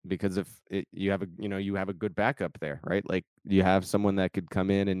 because if you have a good backup there, right? Like you have someone that could come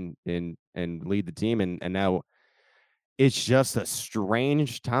in and lead the team. And now it's just a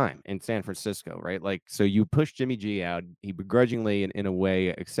strange time in San Francisco, right? Like, so you push Jimmy G out. He begrudgingly, in a way,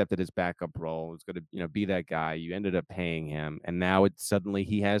 accepted his backup role. Was going to, be that guy. You ended up paying him, and now suddenly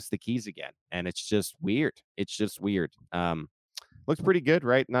he has the keys again, and it's just weird. Looks pretty good,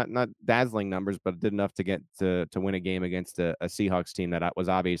 right? Not dazzling numbers, but did enough to get to win a game against a Seahawks team that was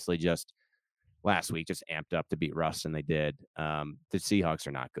obviously just last week just amped up to beat Russ, and they did. The Seahawks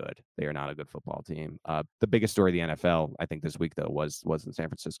are not good. They are not a good football team. The biggest story of the NFL, I think, this week though was in San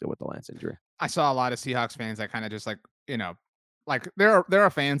Francisco with the Lance injury. I saw a lot of Seahawks fans that kind of just like there are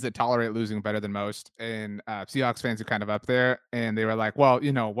fans that tolerate losing better than most, and Seahawks fans are kind of up there, and they were like, well,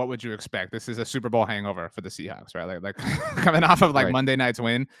 what would you expect? This is a Super Bowl hangover for the Seahawks, right? Like coming off of Monday night's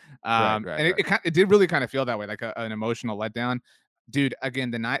win, and it did really kind of feel that way, like an emotional letdown. Dude,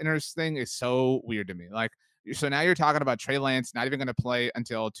 again, the Niners thing is so weird to me. Like, so now you're talking about Trey Lance not even going to play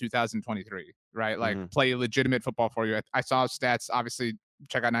until 2023, right? Like, play legitimate football for you. I saw stats, obviously.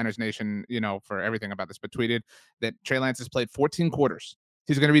 Check out Niners Nation, for everything about this, but tweeted that Trey Lance has played 14 quarters.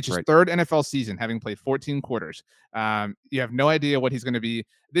 He's going to reach his third NFL season, having played 14 quarters. You have no idea what he's going to be.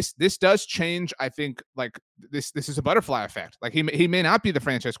 This does change. I think like this is a butterfly effect. Like he may not be the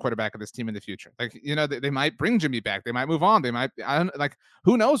franchise quarterback of this team in the future. Like, they might bring Jimmy back. They might move on.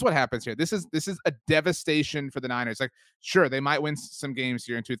 Who knows what happens here? This is a devastation for the Niners. Like, sure, they might win some games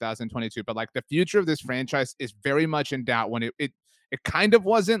here in 2022, but like the future of this franchise is very much in doubt when it kind of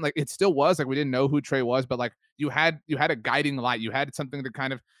wasn't. Like, it still was. Like, we didn't know who Trey was, but like you had a guiding light. You had something to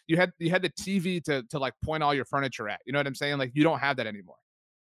kind of, you had the TV to like point all your furniture at. You know what I'm saying? Like, you don't have that anymore.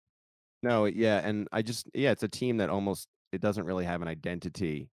 No, yeah, and it's a team that it doesn't really have an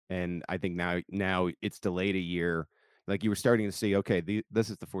identity, and I think now it's delayed a year. Like, you were starting to see, okay, this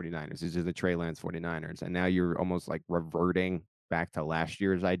is the 49ers. These are the Trey Lance 49ers, and now you're almost like reverting back to last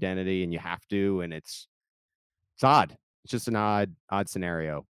year's identity, and you have to, and it's odd. It's just an odd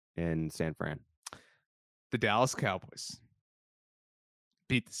scenario in San Fran. The Dallas Cowboys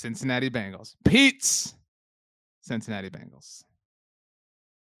beat the Cincinnati Bengals. Pete's Cincinnati Bengals.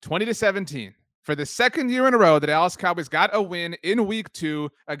 20-17. For the second year in a row, the Dallas Cowboys got a win in week 2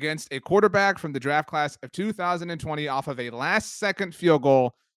 against a quarterback from the draft class of 2020 off of a last-second field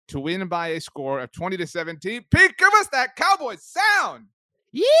goal to win by a score of 20-17. Pete, give us that Cowboys sound.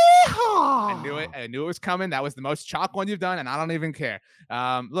 Yeehaw! I knew it. I knew it was coming. That was the most chalk one you've done, and I don't even care.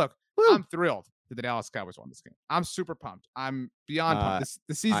 Look, Woo. I'm thrilled that the Dallas Cowboys won this game. I'm super pumped. I'm beyond pumped.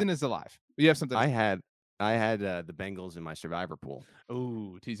 The season is alive. You have something. I had the Bengals in my survivor pool.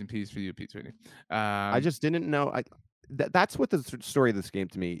 Oh, T's and P's for you, Pete Sweeney. I just didn't know. That's what the story of this game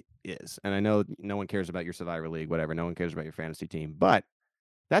to me is. And I know no one cares about your survivor league, whatever. No one cares about your fantasy team. But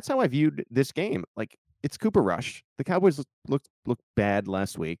that's how I viewed this game. Like, it's Cooper Rush. The Cowboys looked bad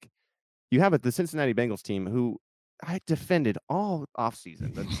last week. You have the Cincinnati Bengals team who I defended all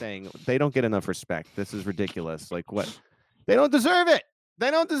offseason, but saying they don't get enough respect. This is ridiculous. Like, what? They don't deserve it. They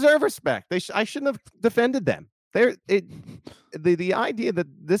don't deserve respect. I shouldn't have defended them. The idea that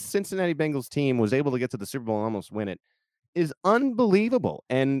this Cincinnati Bengals team was able to get to the Super Bowl and almost win it is unbelievable.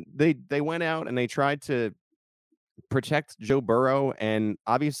 And they went out and they tried to protect Joe Burrow, and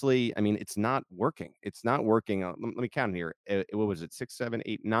obviously, I mean, it's not working. It's not working. Let me count here. What was it? 6, 7,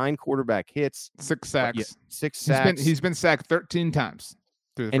 8, 9 quarterback hits, 6 sacks. Yeah, 6 sacks. He's been sacked 13 times.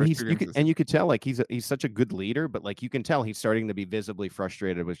 And you could tell, like, he's such a good leader, but like you can tell he's starting to be visibly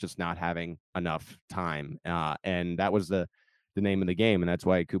frustrated with just not having enough time. And that was the name of the game, and that's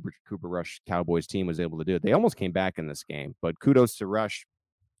why Cooper Rush Cowboys team was able to do it. They almost came back in this game, but kudos to Rush.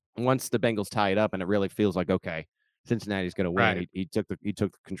 Once the Bengals tie it up, and it really feels like, okay, Cincinnati's going to win. Right. He took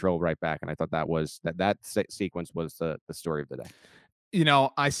the control right back, and I thought that sequence was the story of the day. You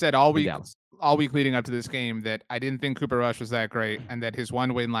know, I said all week leading up to this game that I didn't think Cooper Rush was that great, and that his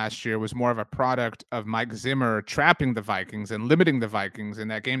one win last year was more of a product of Mike Zimmer trapping the Vikings and limiting the Vikings in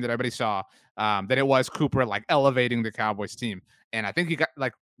that game that everybody saw, than it was Cooper like elevating the Cowboys team. And I think he got,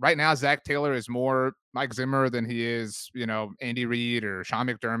 like, right now, Zach Taylor is more Mike Zimmer than he is, Andy Reid or Sean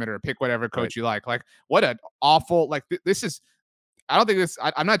McDermott, or pick whatever coach you like. Like, what an awful, like, this is, I don't think this,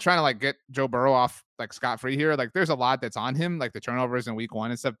 I'm not trying to like get Joe Burrow off like scot-free here. Like, there's a lot that's on him, like the turnovers in week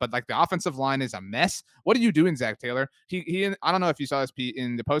 1 and stuff, but like the offensive line is a mess. What are you doing, Zach Taylor? He I don't know if you saw this, Pete,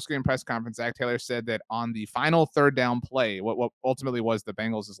 in the post-game press conference, Zach Taylor said that on the final 3rd down play, what ultimately was the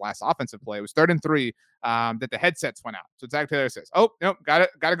Bengals' last offensive play, it was 3rd and 3, that the headsets went out. So Zach Taylor says, oh, nope,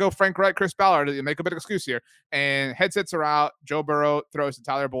 gotta go Frank Wright, Chris Ballard, to make a bit of excuse here. And headsets are out. Joe Burrow throws to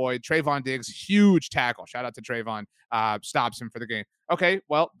Tyler Boyd. Trayvon Diggs, huge tackle. Shout out to Trayvon, stops him for the game. Okay,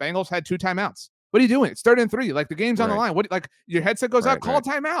 well, Bengals had 2 timeouts. What are you doing? It's 3rd and 3. Like, the game's on the line. What, like, your headset goes out, call a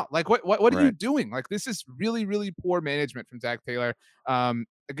timeout. Like, what are you doing? Like, this is really, really poor management from Zach Taylor.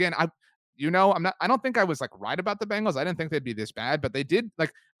 Again, I don't think I was like right about the Bengals. I didn't think they'd be this bad, but they did.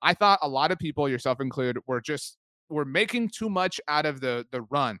 Like, I thought a lot of people, yourself included, were making too much out of the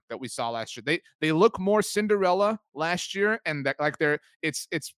run that we saw last year. They look more Cinderella last year, and that, like, it's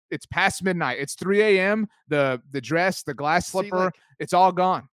past midnight. It's 3 a.m. The dress, the glass slipper, it's all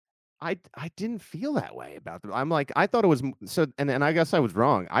gone. I didn't feel that way about them. I'm like, I thought it was so, and I guess I was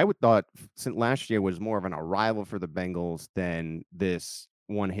wrong. I would thought since last year was more of an arrival for the Bengals than this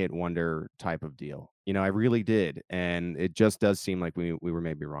one-hit wonder type of deal. I really did, and it just does seem like we were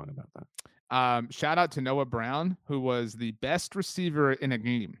maybe wrong about that. Shout out to Noah Brown, who was the best receiver in a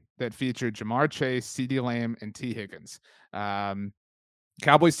game that featured Jamar Chase, CeeDee Lamb, and T. Higgins.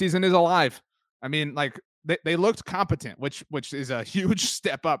 Cowboys season is alive. I mean, like, they looked competent, which is a huge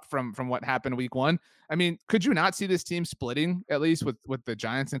step up from what happened week 1. I mean, could you not see this team splitting at least with the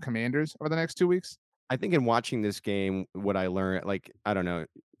Giants and Commanders over the next 2 weeks? I think in watching this game, what I learned, like, I don't know,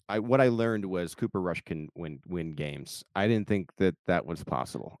 what I learned was Cooper Rush can win games. I didn't think that was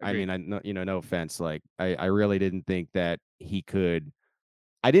possible. Agreed. I mean, no offense. Like, I really didn't think that he could.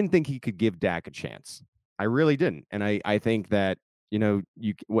 I didn't think he could give Dak a chance. I really didn't. And I think that,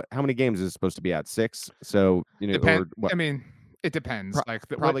 how many games is it supposed to be at? 6? So, or what? I mean, it depends.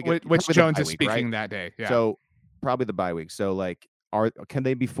 Probably which Jones is speaking that day. Yeah. So probably the bye week. So, like, can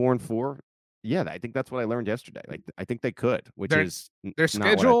they be 4-4? Yeah, I think that's what I learned yesterday. Like, I think they could, which is their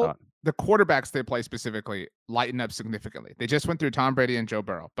schedule. The quarterbacks they play specifically lighten up significantly. They just went through Tom Brady and Joe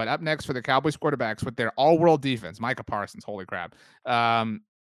Burrow, but up next for the Cowboys quarterbacks with their all-world defense, Micah Parsons, holy crap,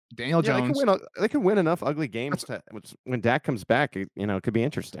 Daniel Jones. They can win enough ugly games when Dak comes back. It could be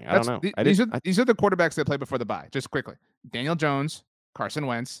interesting. I don't know. These are the quarterbacks they play before the bye. Just quickly, Daniel Jones, Carson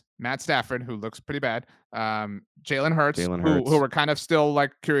Wentz, Matt Stafford, who looks pretty bad, Jalen Hurts, Jalen who Hurts. we're kind of still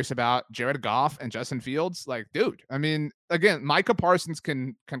like curious about, Jared Goff and Justin Fields. Like, dude, I mean, again, Micah Parsons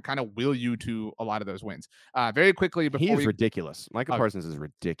can kind of will you to a lot of those wins. Very quickly before He is ridiculous. Micah Parsons is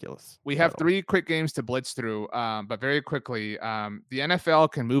ridiculous. We have 3 quick games to blitz through, but very quickly, the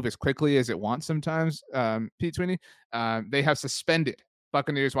NFL can move as quickly as it wants sometimes. Pete Sweeney, they have suspended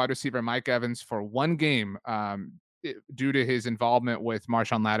Buccaneers wide receiver Mike Evans for 1 game due to his involvement with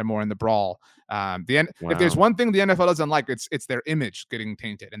Marshawn Lattimore in the brawl. If there's one thing the NFL doesn't like, it's their image getting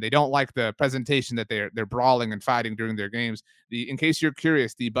tainted, and they don't like the presentation that they're brawling and fighting during their games. In case you're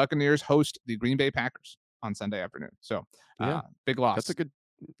curious, the Buccaneers host the Green Bay Packers on Sunday afternoon. So big loss.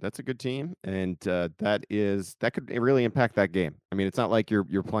 That's a good team, and that could really impact that game. I mean, it's not like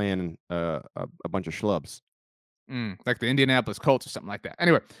you're playing a bunch of schlubs. Like the Indianapolis Colts or something like that.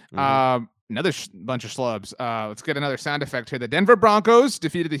 Anyway, another bunch of schlubs. Let's get another sound effect here. The Denver Broncos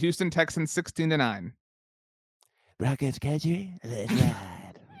defeated the Houston Texans 16-9. Broncos country, let's ride.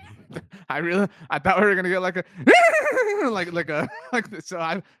 I thought we were gonna get like a like this. So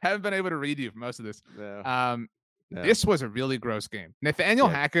I haven't been able to read you for most of this. No. This was a really gross game. Nathaniel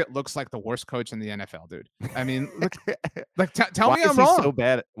Hackett looks like the worst coach in the NFL, dude. I mean, tell me I'm wrong. So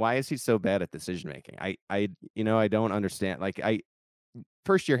bad? Why is he so bad at decision making? I don't understand. Like,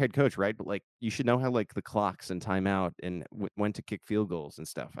 first year head coach, right? But like, you should know how like the clocks and timeout and when to kick field goals and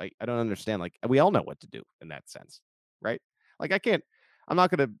stuff. I don't understand. Like, we all know what to do in that sense, right? Like, I'm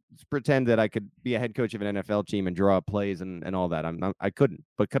not going to pretend that I could be a head coach of an NFL team and draw up plays and all that. I couldn't.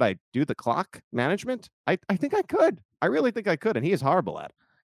 But could I do the clock management? I think I could. I really think I could. And he is horrible at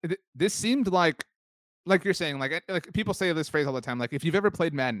it. This seemed like you're saying, like people say this phrase all the time, like if you've ever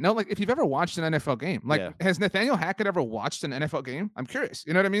played Madden. No, like if you've ever watched an NFL game. Like, has Nathaniel Hackett ever watched an NFL game? I'm curious.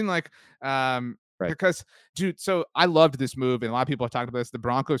 You know what I mean? Like, right. Because, dude, so I loved this move, and a lot of people have talked about this. The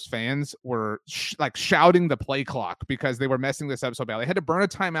Broncos fans were shouting the play clock because they were messing this up so bad. They had to burn a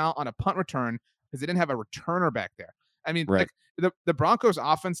timeout on a punt return because they didn't have a returner back there. I mean, right. like the Broncos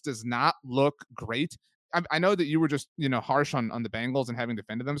offense does not look great. I know that you were just, harsh on the Bengals and having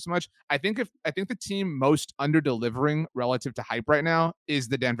defended them so much. I think the team most under delivering relative to hype right now is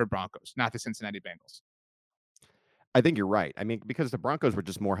the Denver Broncos, not the Cincinnati Bengals. I think you're right. I mean, because the Broncos were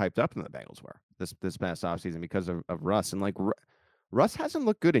just more hyped up than the Bengals were this past offseason because of Russ. And like, Russ hasn't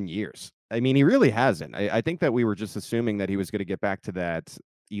looked good in years. I mean, he really hasn't. I think that we were just assuming that he was going to get back to that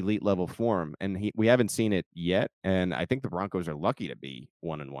elite level form, and we haven't seen it yet. And I think the Broncos are lucky to be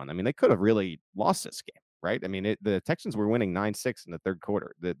 1-1. I mean, they could have really lost this game, right? I mean, the Texans were winning 9-6 in the third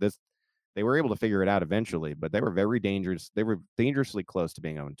quarter. They were able to figure it out eventually, but they were very dangerous. They were dangerously close to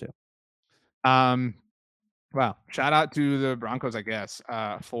being 0-2. Wow. Shout out to the Broncos, I guess,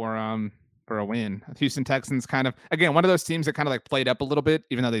 for a win. Houston Texans kind of, again, one of those teams that kind of like played up a little bit,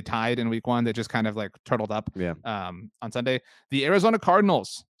 even though they tied in week 1, they just kind of like turtled up on Sunday. The Arizona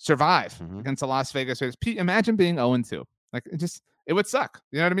Cardinals survive against the Las Vegas Raiders. Pete, imagine being 0-2. Like, it would suck.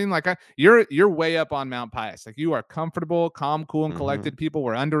 You know what I mean? Like, you're way up on Mount Pius. Like, you are comfortable, calm, cool, and collected. People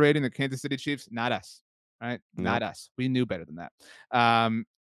were underrating the Kansas City Chiefs. Not us, right? Nope. Not us. We knew better than that.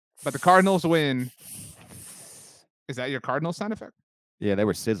 But the Cardinals win. Is that your Cardinals sound effect? Yeah, they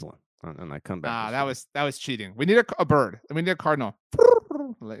were sizzling on that comeback. That was cheating. We need a bird. We need a cardinal.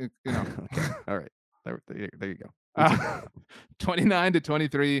 Okay. All right. There you go.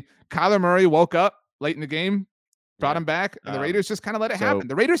 29-23. Kyler Murray woke up late in the game, brought him back, and the Raiders just kind of let it happen.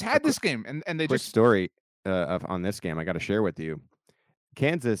 The Raiders had this game, and they quick story on this game I got to share with you.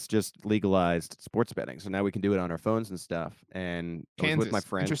 Kansas just legalized sports betting, so now we can do it on our phones and stuff. And I was with my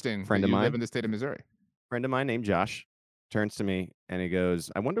friend, friend of mine, live in the state of Missouri. Friend of mine named Josh turns to me and he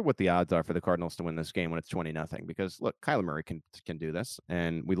goes, "I wonder what the odds are for the Cardinals to win this game when it's 20-0. Because look, Kyler Murray can do this."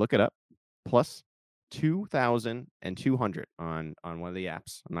 And we look it up, plus 2,200 on one of the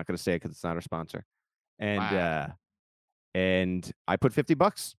apps. I'm not going to say it because it's not our sponsor. And wow. And I put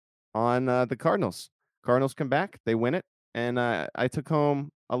 $50 on the Cardinals. Cardinals come back, they win it, and I took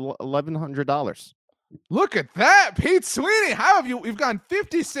home $1,100. Look at that, Pete Sweeney. How have we've gone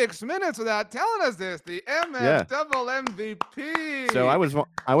 56 minutes without telling us this. The MF double MVP. So I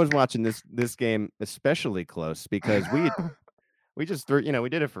was watching this game especially close because we just threw, we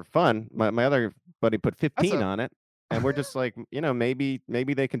did it for fun. My other buddy put 15 on it, and we're just like, maybe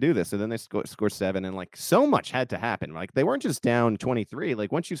they can do this. And then they score 7, and like so much had to happen. Like they weren't just down 23.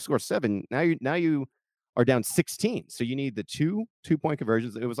 Like once you score 7, now you are down 16. So you need the two-point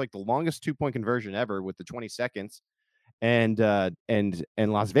conversions. It was like the longest 2-point conversion ever with the 20 seconds. And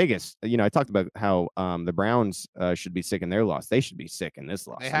Las Vegas, I talked about how the Browns should be sick in their loss. They should be sick in this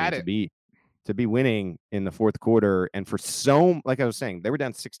loss. They had it. to be winning in the fourth quarter, and for like I was saying, they were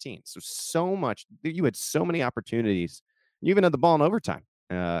down 16. So much, you had so many opportunities. You even had the ball in overtime,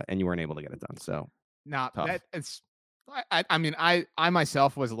 and you weren't able to get it done. So Now tough. that it's, I mean, I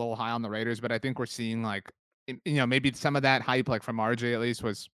myself was a little high on the Raiders, but I think we're seeing like, maybe some of that hype, like from RJ at least,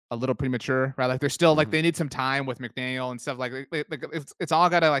 was a little premature, right? Like they're still like they need some time with McDaniel and stuff. Like it's all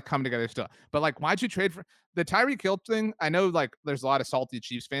got to like come together still. But like, why'd you trade for the Tyreek Hill thing? I know like there's a lot of salty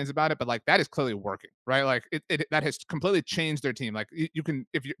Chiefs fans about it, but like that is clearly working, right? Like it that has completely changed their team. Like you can,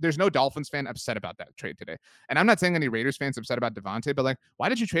 there's no Dolphins fan upset about that trade today. And I'm not saying any Raiders fans upset about Devontae, but like, why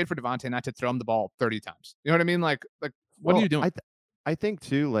did you trade for Devontae not to throw him the ball 30 times? You know what I mean? Like what are you doing? I think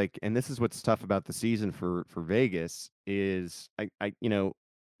too, like, and this is what's tough about the season for Vegas is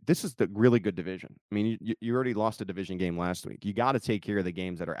this is the really good division. I mean, you already lost a division game last week. You got to take care of the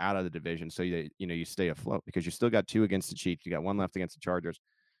games that are out of the division so you stay afloat, because you still got 2 against the Chiefs. You got 1 left against the Chargers.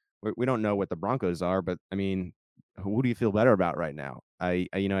 We don't know what the Broncos are, but I mean, who do you feel better about right now?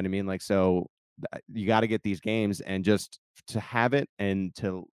 You know what I mean? Like, so you got to get these games, and just to have it, and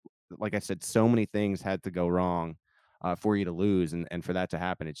to, like I said, so many things had to go wrong for you to lose, and for that to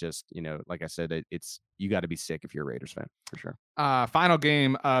happen. It's just, like I said, it's you got to be sick if you're a Raiders fan, for sure. Final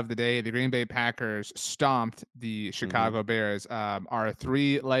game of the day, the Green Bay Packers stomped the Chicago Bears. Our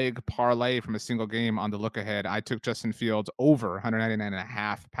 3-leg parlay from a single game on the look ahead. I took Justin Fields over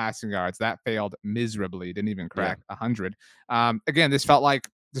 199.5 passing yards. That failed miserably. Didn't even crack 100. Again, this felt like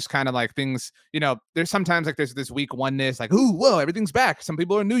just kind of like things, there's sometimes like there's this week oneness, like, ooh, whoa, everything's back. Some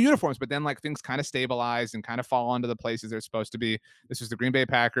people are in new uniforms, but then like things kind of stabilize and kind of fall into the places they're supposed to be. This was the Green Bay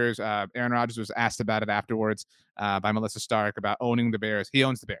Packers. Aaron Rodgers was asked about it afterwards by Melissa Stark about owning the Bears. He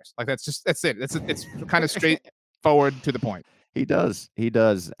owns the Bears. Like that's it. It's kind of straightforward to the point. He does.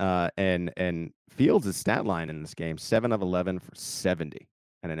 And Fields' stat line in this game, 7 of 11 for 70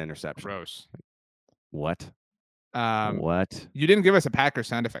 and an interception. Gross. What? What? You didn't give us a Packer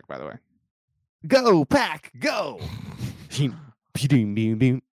sound effect, by the way. Go Pack, go!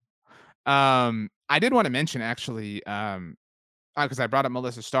 I did want to mention actually, because I brought up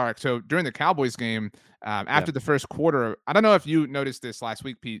Melissa Stark. So during the Cowboys game, after the first quarter, I don't know if you noticed this last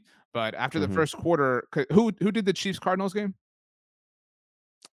week, Pete, but after the first quarter, who did the Chiefs Cardinals game?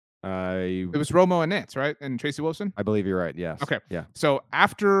 It was Romo and Nance, right? And Tracy Wilson? I believe you're right, yes. Okay. Yeah. So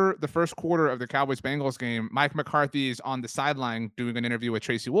after the first quarter of the Cowboys-Bengals game, Mike McCarthy is on the sideline doing an interview with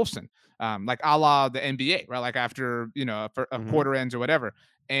Tracy Wolfson, like a la the NBA, right? Like after, a quarter ends or whatever.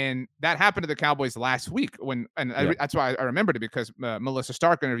 And that happened to the Cowboys last week that's why I remembered it, because Melissa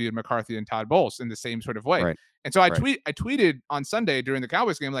Stark interviewed McCarthy and Todd Bowles in the same sort of way. Right. And so I tweeted on Sunday during the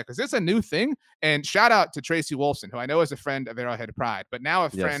Cowboys game, like, is this a new thing? And shout out to Tracy Wolfson, who I know is a friend of Arrowhead Pride, but now a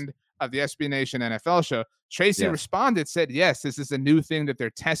friend of the SB Nation NFL show. Tracy responded, said, yes, this is a new thing that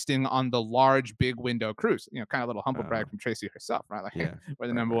they're testing on the large big window cruise. Kind of a little humble brag from Tracy herself, right? Like, we're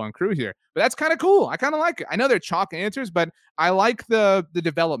the number one crew here. But that's kind of cool. I kind of like it. I know they're chalk answers, but I like the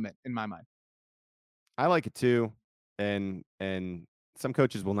development in my mind. I like it too. And some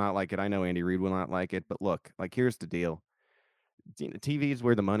coaches will not like it. I know Andy Reid will not like it. But look, like, here's the deal. TV is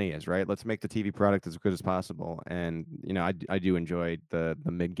where the money is, right? Let's make the TV product as good as possible. And I do enjoy the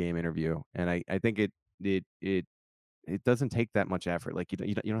mid-game interview, and I think it doesn't take that much effort. Like,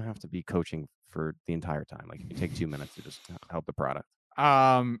 you don't have to be coaching for the entire time. Like, you take 2 minutes to just help the product.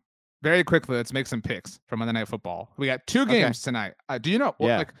 Very quickly, let's make some picks from Monday Night Football. We got 2 games tonight. Do you know?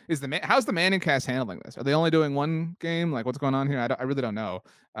 Like, how's the Manning cast handling this? Are they only doing 1 game? Like, what's going on here? I really don't know.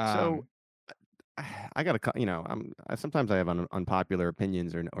 So I gotta, sometimes I have unpopular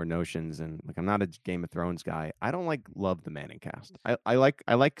opinions or notions, and like, I'm not a Game of Thrones guy. I don't love the Manning cast. I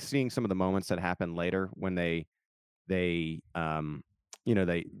like seeing some of the moments that happen later when they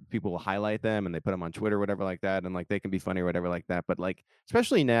people will highlight them and they put them on Twitter or whatever like that, and like they can be funny or whatever like that. But like,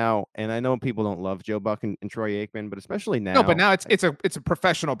 especially now, and I know people don't love Joe Buck and Troy Aikman, but especially now. No, but now it's a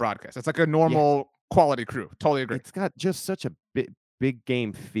professional broadcast. It's like a normal quality crew. Totally agree. It's got just such a big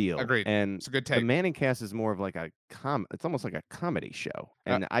game feel. Agreed. And it's a good take. The Manning cast is more of like it's almost like a comedy show.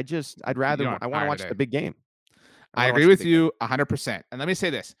 And I want to watch the big game. I agree with you 100%. And let me say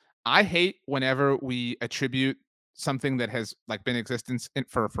this. I hate whenever we attribute something that has like been in existence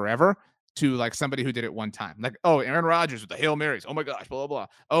for forever to like somebody who did it one time. Like, oh, Aaron Rodgers with the Hail Marys. Oh my gosh, blah, blah, blah.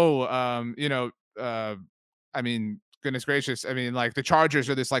 Oh, I mean, goodness gracious. I mean, like the Chargers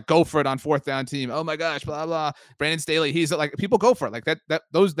are this like go for it on 4th down team. Oh my gosh, blah, blah. Brandon Staley. He's like, people go for it. Like they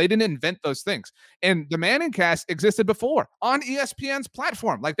didn't invent those things. And the Manning cast existed before on ESPN's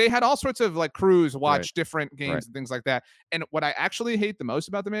platform. Like they had all sorts of like crews watch different games and things like that. And what I actually hate the most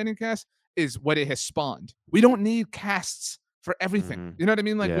about the Manning cast is what it has spawned. We don't need casts for everything. You know what I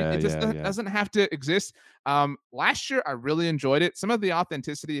mean? Like it just doesn't have to exist. Last year I really enjoyed it. Some of the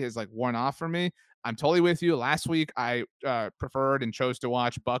authenticity has like worn off for me. I'm totally with you. Last week I preferred and chose to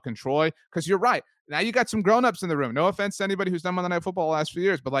watch Buck and Troy because you're right. Now you got some grown-ups in the room. No offense to anybody who's done Monday Night Football the last few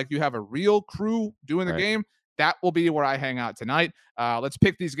years, but like you have a real crew doing the game. That will be where I hang out tonight. Let's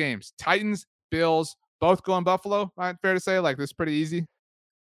pick these games. Titans, Bills, both going Buffalo. Right? Fair to say, like this is pretty easy.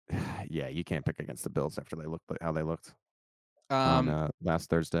 Yeah, you can't pick against the Bills after they looked how they looked on last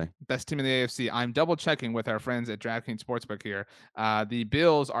Thursday. Best team in the AFC. I'm double checking with our friends at DraftKings Sportsbook here. The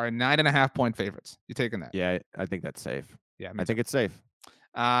Bills are 9.5 point favorites. You taking that? Yeah, I think that's safe. Yeah, I think it's safe.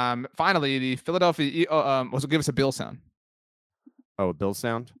 Finally, the Philadelphia. Give us a Bill sound. Oh, a Bill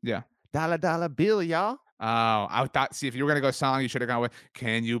sound? Yeah. Dollar bill, y'all. Oh, I thought. See, if you were gonna go song, you should have gone with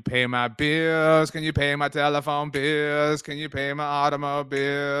 "Can you pay my bills? Can you pay my telephone bills? Can you pay my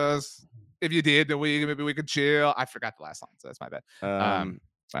automobiles?" If you did, then maybe we could chill. I forgot the last line, so that's my bad. Wow.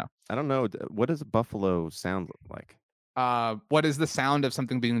 I don't know. What does a buffalo sound like? What is the sound of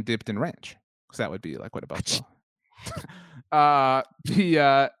something being dipped in ranch? Because that would be like what a buffalo.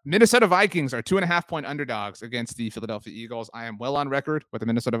 The Minnesota Vikings are 2.5 point underdogs against the Philadelphia Eagles. I am well on record with the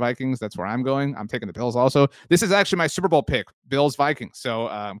Minnesota Vikings. That's where I'm going. I'm taking the Bills also. This is actually my Super Bowl pick, Bills Vikings.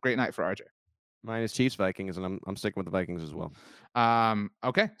 So great night for RJ. Mine is Chiefs Vikings, and I'm sticking with the Vikings as well.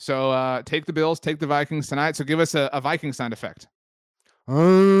 Okay. So take the Bills, take the Vikings tonight. So give us a Viking sound effect.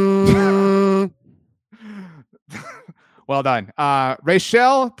 Well done.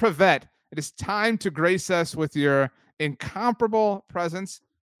 Rachel Prevet, it is time to grace us with your incomparable presence.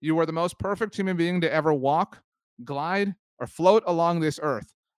 You are the most perfect human being to ever walk, glide, or float along this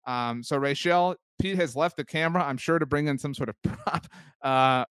earth. So Rachel, Pete has left the camera, I'm sure, to bring in some sort of prop.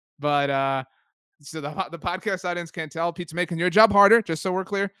 So the podcast audience can't tell. Pete's making your job harder, just so we're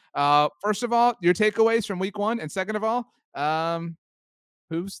clear. First of all, your takeaways from week one. And second of all,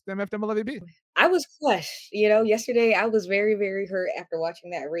 who's the MFWB? I was crushed. Yesterday I was very, very hurt after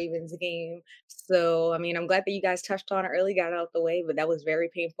watching that Ravens game. So, I'm glad that you guys touched on it early, got it out the way, but that was very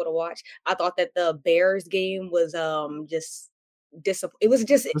painful to watch. I thought that the Bears game was it was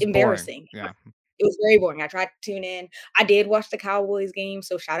just embarrassing. Boring. Yeah. It was very boring. I tried to tune in. I did watch the Cowboys game,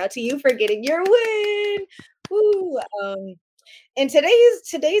 so shout out to you for getting your win. Woo. In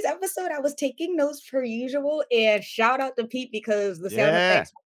today's episode, I was taking notes per usual, and shout out to Pete because the sound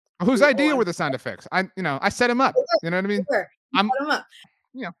effects. Whose idea were the sound effects? I set him up. You know what I mean? I'm set him up.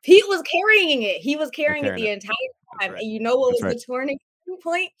 Pete was carrying it. He was carrying it the entire time. Right. And you know what was the turning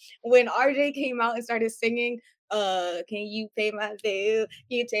point? When RJ came out and started singing, can you pay my bill? Can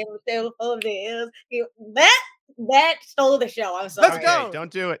you pay my telephone bills? That stole the show. I'm sorry. Let's go.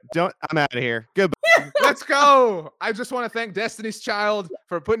 Don't do it. I'm out of here. Goodbye. Let's go. I just want to thank Destiny's Child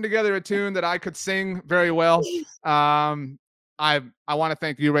for putting together a tune that I could sing very well. I want to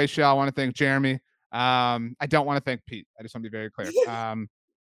thank you, Rachel. I want to thank Jeremy. I don't want to thank Pete. I just want to be very clear.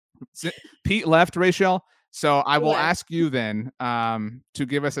 Pete left, Rachel. So I will ask you then to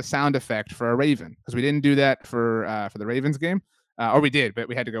give us a sound effect for a Raven, because we didn't do that for the Ravens game. Or we did, but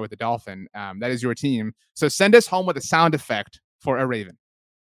we had to go with the Dolphin. That is your team. So send us home with a sound effect for a Raven.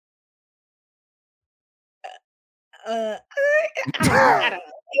 I don't know.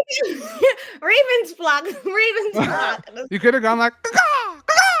 Ravens flock. You could have gone like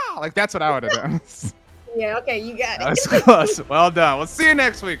that's what I would have done. Yeah, okay, you got it. That's close. Well done. We'll see you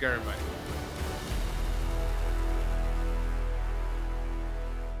next week, everybody.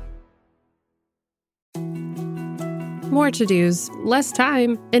 More to-dos, less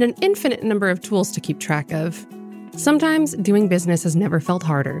time, and an infinite number of tools to keep track of. Sometimes doing business has never felt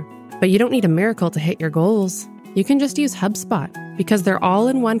harder, but you don't need a miracle to hit your goals. You can just use HubSpot, because their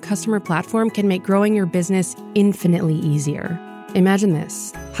all-in-one customer platform can make growing your business infinitely easier. Imagine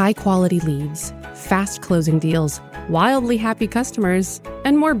this: high-quality leads, fast closing deals, wildly happy customers,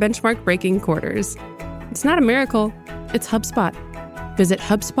 and more benchmark-breaking quarters. It's not a miracle, it's HubSpot. Visit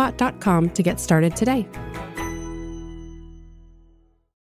HubSpot.com to get started today.